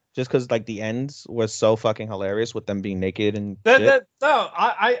 just because like the ends was so fucking hilarious with them being naked and shit. It was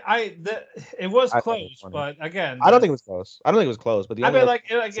I thought it was close, funny. but again, I don't think it was close. But the I only mean,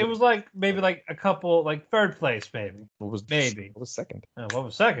 it was like maybe like a couple, like third place, maybe. what was maybe. what was second? What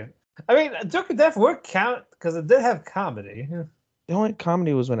was second? I mean, Duke and Def would count because it did have comedy. The only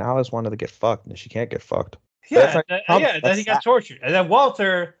comedy was when Alice wanted to get fucked and she can't get fucked. Yeah, That's then he got tortured, and then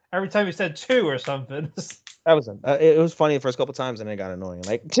Walter every time he said two or something. That was it was funny the first couple times, and then it got annoying.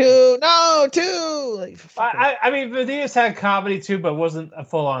 Like two. Like, I mean, Videos had comedy too, but wasn't a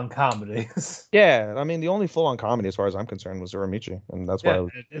full-on comedy. yeah, I mean, the only full-on comedy, as far as I'm concerned, was Uramichi, and that's why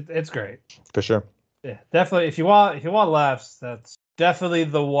it's great for sure. Yeah, definitely. If you want laughs, that's definitely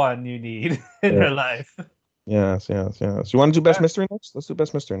the one you need in your life. Yes. You want to do best mystery next? Let's do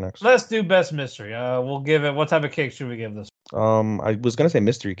best mystery next. Let's do best mystery. We'll give it. What type of cake should we give this? I was gonna say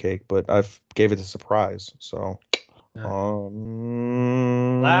mystery cake, but I've gave it a surprise. So,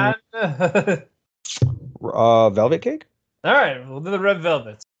 velvet cake. All right, we'll do the red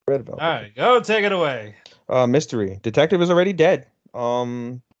velvet. Red velvet. All right, go take it away. Mystery. Detective is already dead.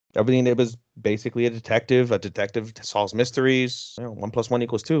 Everything, it was basically a detective. A detective solves mysteries. 1 + 1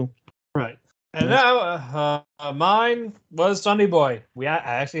 = 2. Right. And now, mine was Sunny Boy. I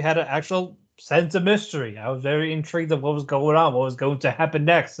actually had an actual sense of mystery. I was very intrigued of what was going on, what was going to happen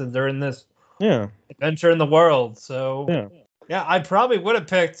next during this adventure in the world. So, yeah, I probably would have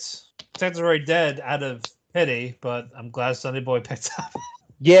picked Detectives Already Dead out of pity, but I'm glad Sunny Boy picked up.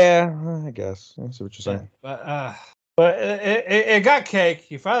 Yeah, I guess. I see what you're saying. But it got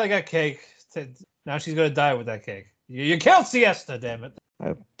cake. You finally got cake. Now she's going to die with that cake. You killed Siesta, damn it.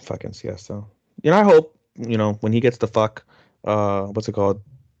 I fucking Siesta. I hope, when he gets to fuck, what's it called?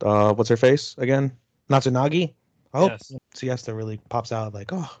 What's her face again? Natsunagi? I hope Siesta really pops out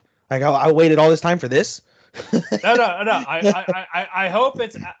like, oh, like I waited all this time for this. No. I hope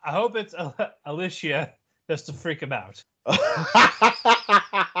it's Alicia just to freak him out.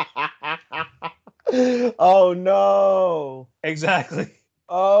 Oh no! Exactly.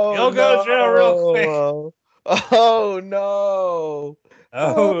 Oh, you'll go to jail real quick. Oh no!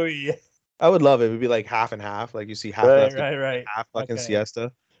 Oh yeah. I would love it. It would be like half and half. Like you see half, right. half fucking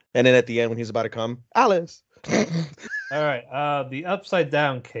Siesta, and then at the end when he's about to come, Alice. All right. The upside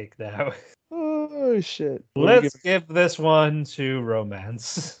down cake now. Oh shit! Let's give this one to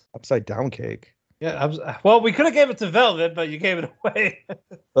romance. Upside down cake. Yeah. Well, we could have gave it to Velvet, but you gave it away.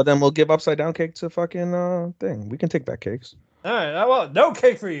 But then we'll give upside down cake to fucking thing. We can take back cakes. All right. Well, no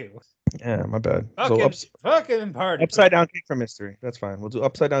cake for you. Yeah, my bad. Fucking party. Upside down cake for mystery. That's fine. We'll do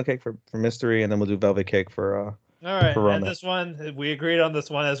upside down cake for mystery, and then we'll do velvet cake for all right. For and this one, we agreed on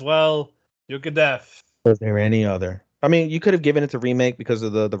this one as well. Duke and Def. Was there any other? I mean, you could have given it to remake because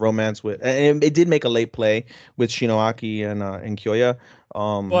of the romance with, and it did make a late play with Shinoaki and Kyoya.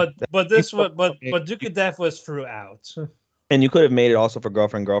 But Duke and Def was throughout. And you could have made it also for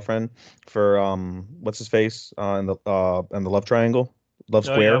girlfriend for what's his face in the love triangle, love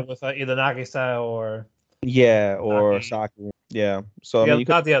square, with either Nagisa or Saki. Yeah. So I mean,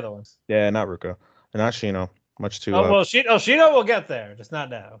 not the other ones. Yeah, not Ruka, and not Shino. Much too. Shino will get there, just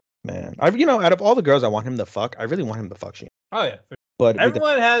not now. Man, out of all the girls I want him to fuck, I really want him to fuck Shino. Oh yeah. But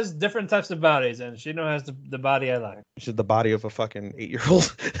everyone has different types of bodies, and Shino has the body I like. Which is the body of a fucking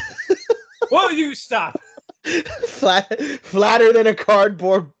 8-year-old. Will you stop? Flatter than a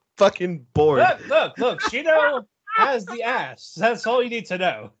cardboard fucking board. Look. Shino has the ass. That's all you need to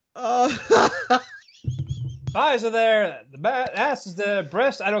know. Thighs are there. The ass is there.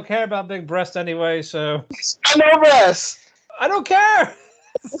 Breast, I don't care about big breasts anyway, so. No breasts. I don't care.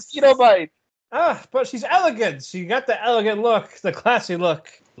 Mosquito bite. But she's elegant. She got the elegant look, the classy look.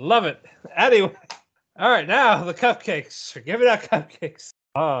 Love it. Anyway. All right, now the cupcakes. Give it out cupcakes.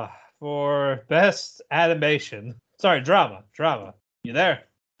 For best animation. Sorry, drama. You there?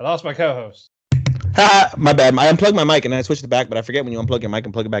 I lost my co-host. My bad. I unplugged my mic and I switched it back, but I forget when you unplug your mic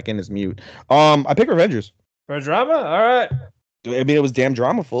and plug it back in, it's mute. I picked Revengers. For drama? All right. I mean, it was damn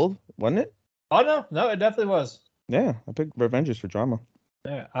drama-full, wasn't it? Oh, no, it definitely was. Yeah, I picked Revengers for drama.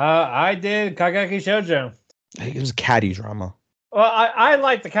 Yeah, I did Kageki Shoujo. It was catty drama. Well, I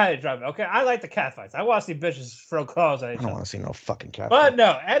like the catty drama. Okay, I like the cat fights. I want to see bitches throw claws at each other. I don't want to see no fucking cat. But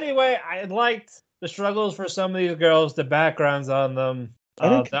no, anyway, I liked the struggles for some of these girls, the backgrounds on them. They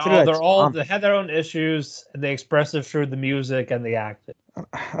had their own issues, and they expressed it through the music and the acting.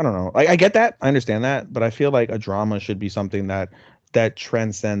 I don't know. I get that. I understand that, but I feel like a drama should be something that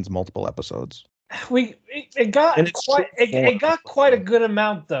transcends multiple episodes. It got quite a good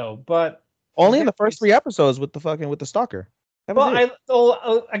amount though, but only in the first 3 episodes with the stalker. That was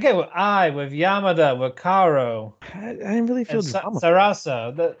it. Again with Yamada, with Karo, I didn't really feel and drama.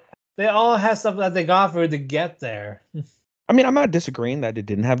 Sarasa. They all have stuff that they got for to get there. I mean, I'm not disagreeing that it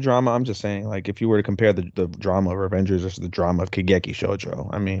didn't have drama. I'm just saying, like, if you were to compare the drama of Avengers versus the drama of Kageki Shoujo,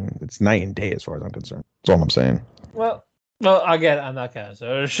 I mean, it's night and day as far as I'm concerned. That's all I'm saying. Well, again, I'm not kind of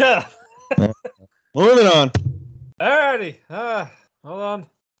so shut up. Moving on. Alrighty. Hold on.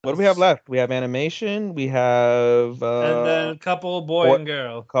 What do we have left? We have animation. We have and then a couple boy and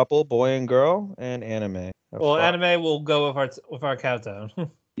girl. Couple boy and girl and anime. Well, anime will go with our countdown.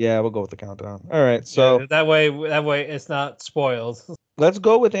 Yeah, we'll go with the countdown. All right, so that way it's not spoiled. Let's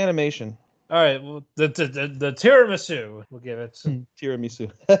go with animation. All right, well, the tiramisu, we'll give it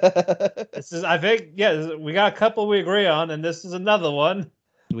tiramisu. This is, I think, we got a couple we agree on, and this is another one.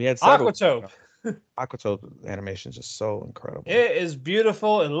 We had several. Aquatope animation is just so incredible. It is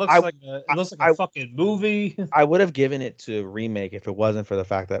beautiful. It looks like a fucking movie. I would have given it to remake if it wasn't for the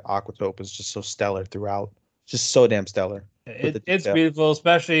fact that Aquatope is just so stellar throughout. Just so damn stellar. It's beautiful,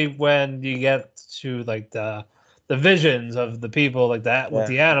 especially when you get to like the visions of the people like that with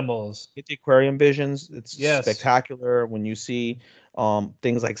the animals. Get the aquarium visions. It's spectacular when you see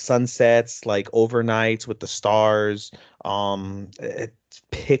things like sunsets, like overnights with the stars. It's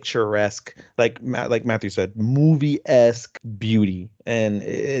picturesque, like Matthew said, movie-esque beauty,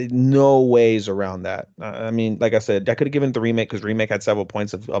 and no ways around that. I mean, like I said, I could have given it the remake because remake had several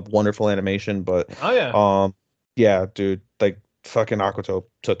points of wonderful animation, but yeah, dude, like fucking Aquatope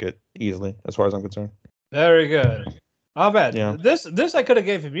took it easily as far as I'm concerned. Very good. I'll bet. Yeah. This I could have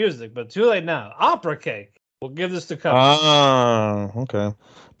gave for music, but too late now. Opera Cake. We'll give this to couple. Okay.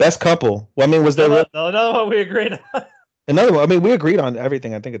 Best couple. Well, I mean, was there another one we agreed on? Another one. I mean, we agreed on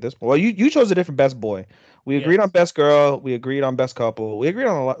everything. I think at this point. Well, you chose a different best boy. We agreed on best girl. We agreed on best couple. We agreed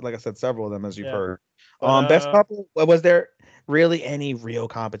on a lot. Like I said, several of them, as you've heard. Best couple. Was there really any real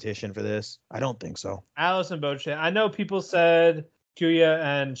competition for this? I don't think so. Alice and Bochan. I know people said Kuya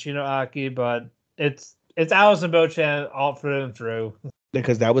and Shinoaki, but it's Alice and Bochan all through and through.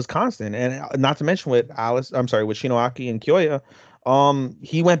 Because that was constant, and not to mention with Shinoaki and Kyoya,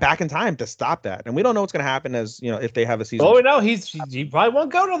 he went back in time to stop that, and we don't know what's going to happen as if they have a season. Oh, we know he probably won't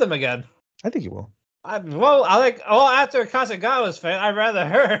go to them again. I think he will. After Kasegawa's fan, I'd rather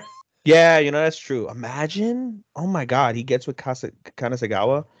her. Yeah, that's true. Imagine, oh my God, he gets with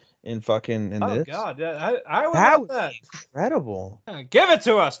Kasegawa in this. Oh God, yeah, I would love that. Incredible. Give it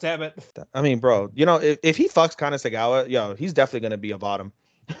to us, damn it. I mean, bro, if he fucks Kasegawa, he's definitely gonna be a bottom.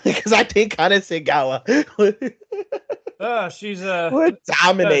 Because I think Kasegawa would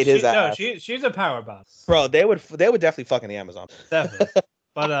dominate his ass. No, she's a power boss. Bro, they would definitely fuck in the Amazon. Definitely.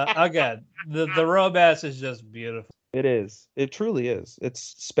 But again, the romance is just beautiful. It is. It truly is.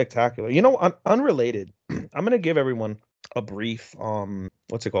 It's spectacular. Unrelated. I'm gonna give everyone a brief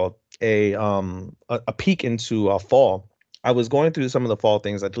what's it called? A peek into fall. I was going through some of the fall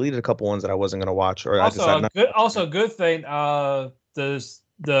things. I deleted a couple ones that I wasn't gonna watch, or good thing.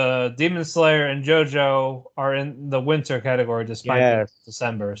 The Demon Slayer and JoJo are in the winter category despite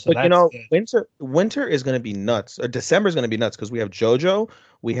December. So winter is going to be nuts. Or December is going to be nuts because we have JoJo,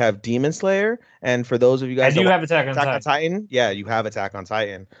 we have Demon Slayer, and for those of you guys, and you have Attack on Titan. Yeah, you have Attack on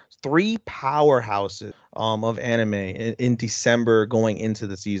Titan. 3 powerhouses of anime in December going into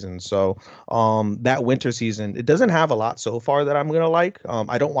the season. So that winter season, it doesn't have a lot so far that I'm gonna like.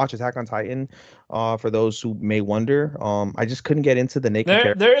 I don't watch Attack on Titan. For those who may wonder, I just couldn't get into the naked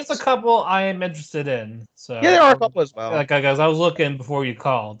character. There is a couple I am interested in. So yeah, there are a couple as well. Like guys, I was looking before you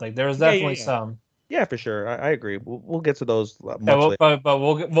called. Like there was definitely some. Yeah, for sure. I agree. We'll get to those much later. But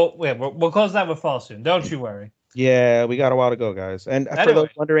we'll close that with fall soon. Don't you worry. Yeah, we got a while to go, guys. And for those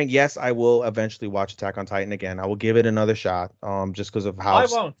wondering, yes, I will eventually watch Attack on Titan again. I will give it another shot. Just because of how I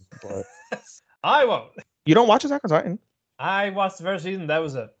won't. I won't. You don't watch Attack on Titan? I watched the first season. That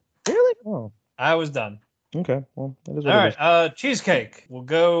was it. Really? Oh. I was done. Okay. Well, that is all right. Cheesecake. We'll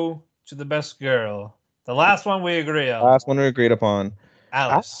go to the best girl. The last one we agree on. Last one we agreed upon.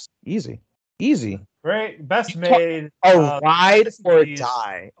 Alice. Easy. Great. Best made. A ride or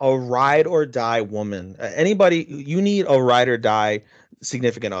die. A ride or die woman. Anybody, you need a ride or die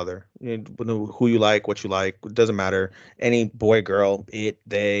significant other. Who you like, what you like. It doesn't matter. Any boy, girl, it,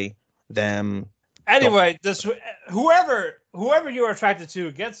 they, them. Anyway, whoever you are attracted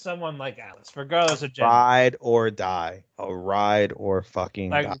to, get someone like Alice, regardless of gender. Ride or die. A ride or fucking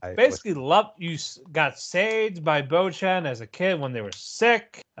die. Basically, you got saved by Bochan as a kid when they were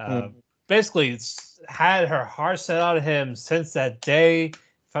sick. Basically, had her heart set on him since that day.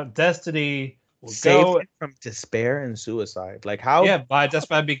 Found destiny will saved him from despair and suicide. Like how? Yeah, by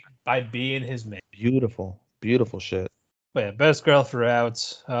being his mate. Beautiful shit. But yeah, best girl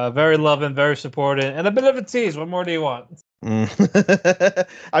throughout. Very loving, very supportive, and a bit of a tease. What more do you want?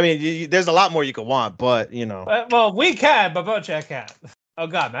 I mean, there's a lot more you could want, but Well, we can, but Bojack can't. Oh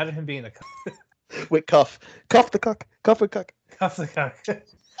God, imagine him being a cuck. with cuff the cuck, cuff with cuck. Cuff the cuck.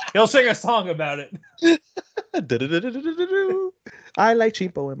 He'll sing a song about it. I like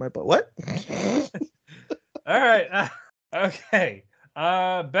cheapo in my butt. What? All right. Okay.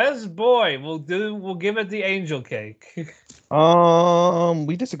 Best boy. We'll give it the angel cake.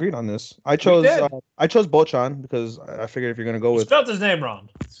 We disagreed on this. I chose Bochan because I figured if you're gonna go with spelled his name wrong.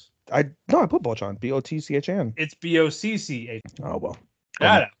 I put Bochan. Botchan. It's Bocch. Oh well.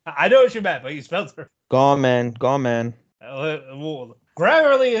 I know what you meant, but you spelled it. Gone man.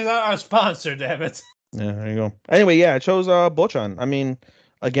 Grammarly is our sponsor, damn it. Yeah, there you go. Anyway, yeah, I chose Bochan. I mean,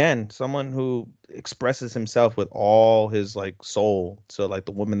 again, someone who expresses himself with all his like soul to like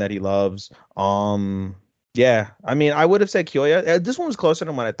the woman that he loves. Yeah, I mean, I would have said Kyoya. This one was closer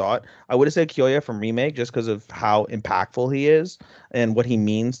than what I thought. I would have said Kyoya from Remake just because of how impactful he is and what he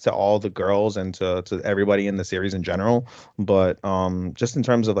means to all the girls and to everybody in the series in general. But just in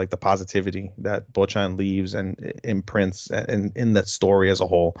terms of like the positivity that Bochan leaves and imprints in the story as a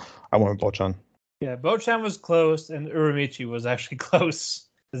whole, I went with Bochan. Yeah, Bochan was close and Uramichi was actually close.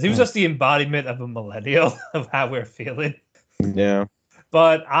 He was just the embodiment of a millennial of how we're feeling. Yeah.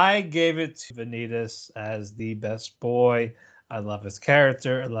 But I gave it to Vanitas as the best boy. I love his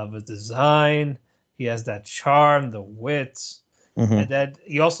character. I love his design. He has that charm, the wit. And then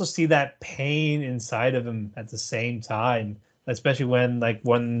you also see that pain inside of him at the same time, especially when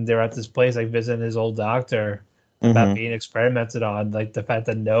they're at this place, like visiting his old doctor about being experimented on, like the fact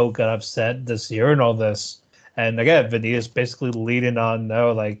that No got upset this year and all this. And again, Vanitas basically leading on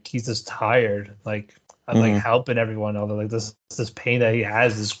No, like he's just tired, like helping everyone, although like this pain that he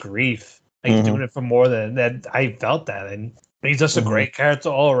has, this grief, like he's doing it for more than that. I felt that, and he's just a great character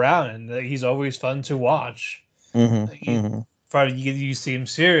all around, and he's always fun to watch. You see him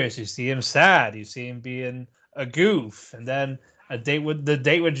serious, you see him sad, you see him being a goof, and then the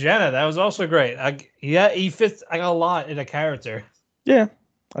date with Jenna, that was also great. He fits like a lot in a character. Yeah,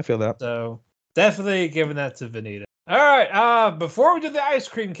 I feel that. So definitely giving that to Vanita. All right, before we do the ice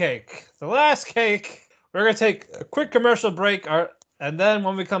cream cake, the last cake, we're going to take a quick commercial break, and then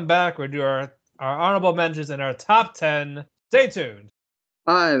when we come back, we'll do our honorable mentions and our top 10. Stay tuned.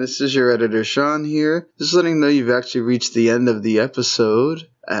 Hi, this is your editor, Sean, here. Just letting you know you've actually reached the end of the episode,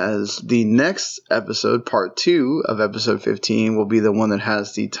 as the next episode, part 2 of episode 15, will be the one that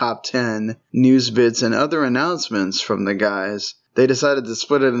has the top 10 news bits and other announcements from the guys. They decided to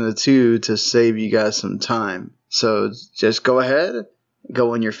split it into 2 to save you guys some time. So just go ahead,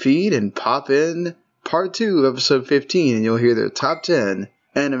 go on your feed, and pop in part 2 of episode 15, and you'll hear their top 10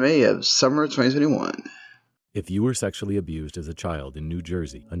 anime of summer 2021. If you were sexually abused as a child in New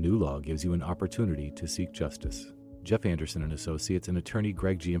Jersey, a new law gives you an opportunity to seek justice. Jeff Anderson and Associates and attorney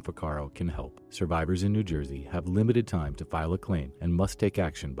Greg Gianfacaro can help. Survivors in New Jersey have limited time to file a claim and must take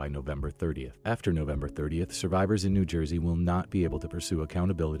action by November 30th. After November 30th, survivors in New Jersey will not be able to pursue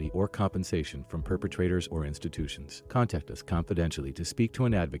accountability or compensation from perpetrators or institutions. Contact us confidentially to speak to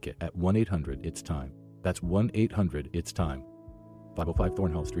an advocate at 1-800-ITS-TIME. That's 1-800-ITS-TIME. 505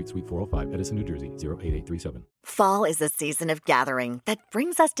 Thornhill Street, Suite 405, Edison, New Jersey, 08837. Fall is a season of gathering that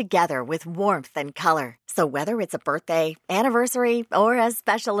brings us together with warmth and color. So whether it's a birthday, anniversary, or a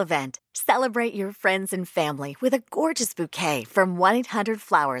special event, celebrate your friends and family with a gorgeous bouquet from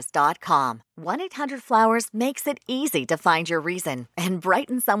 1-800-Flowers.com. 1-800-Flowers makes it easy to find your reason and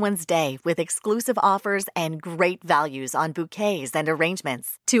brighten someone's day with exclusive offers and great values on bouquets and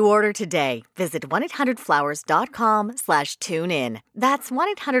arrangements. To order today, visit 1-800-Flowers.com/tune-in. That's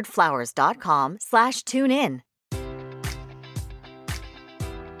 1-800-Flowers.com/tune-in.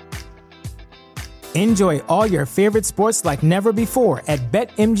 Enjoy all your favorite sports like never before at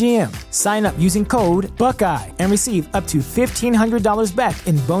BetMGM. Sign up using code Buckeye and receive up to $1,500 back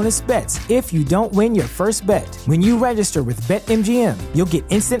in bonus bets if you don't win your first bet. When you register with BetMGM, you'll get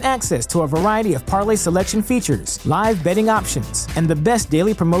instant access to a variety of parlay selection features, live betting options, and the best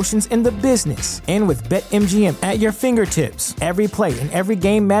daily promotions in the business. And with BetMGM at your fingertips, every play and every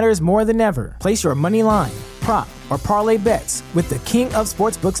game matters more than ever. Place your money line, prop, or parlay bets with the king of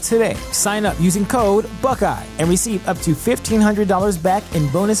sportsbooks today. Sign up using code Buckeye and receive up to $1,500 back in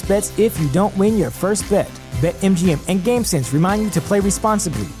bonus bets if you don't win your first bet. BetMGM and GameSense remind you to play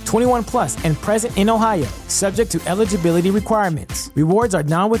responsibly. 21 plus and present in Ohio, subject to eligibility requirements. Rewards are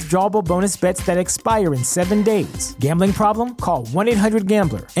non-withdrawable bonus bets that expire in 7 days. Gambling problem? Call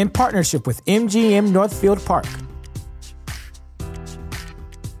 1-800-GAMBLER in partnership with MGM Northfield Park.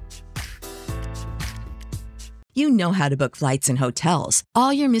 You know how to book flights and hotels.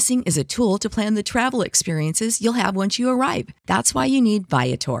 All you're missing is a tool to plan the travel experiences you'll have once you arrive. That's why you need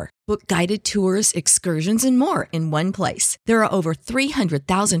Viator. Book guided tours, excursions, and more in one place. There are over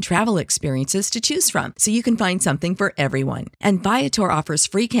 300,000 travel experiences to choose from, so you can find something for everyone. And Viator offers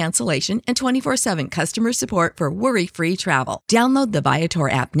free cancellation and 24/7 customer support for worry-free travel. Download the Viator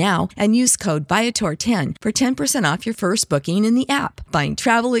app now and use code Viator10 for 10% off your first booking in the app. Find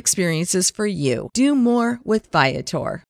travel experiences for you. Do more with Viator.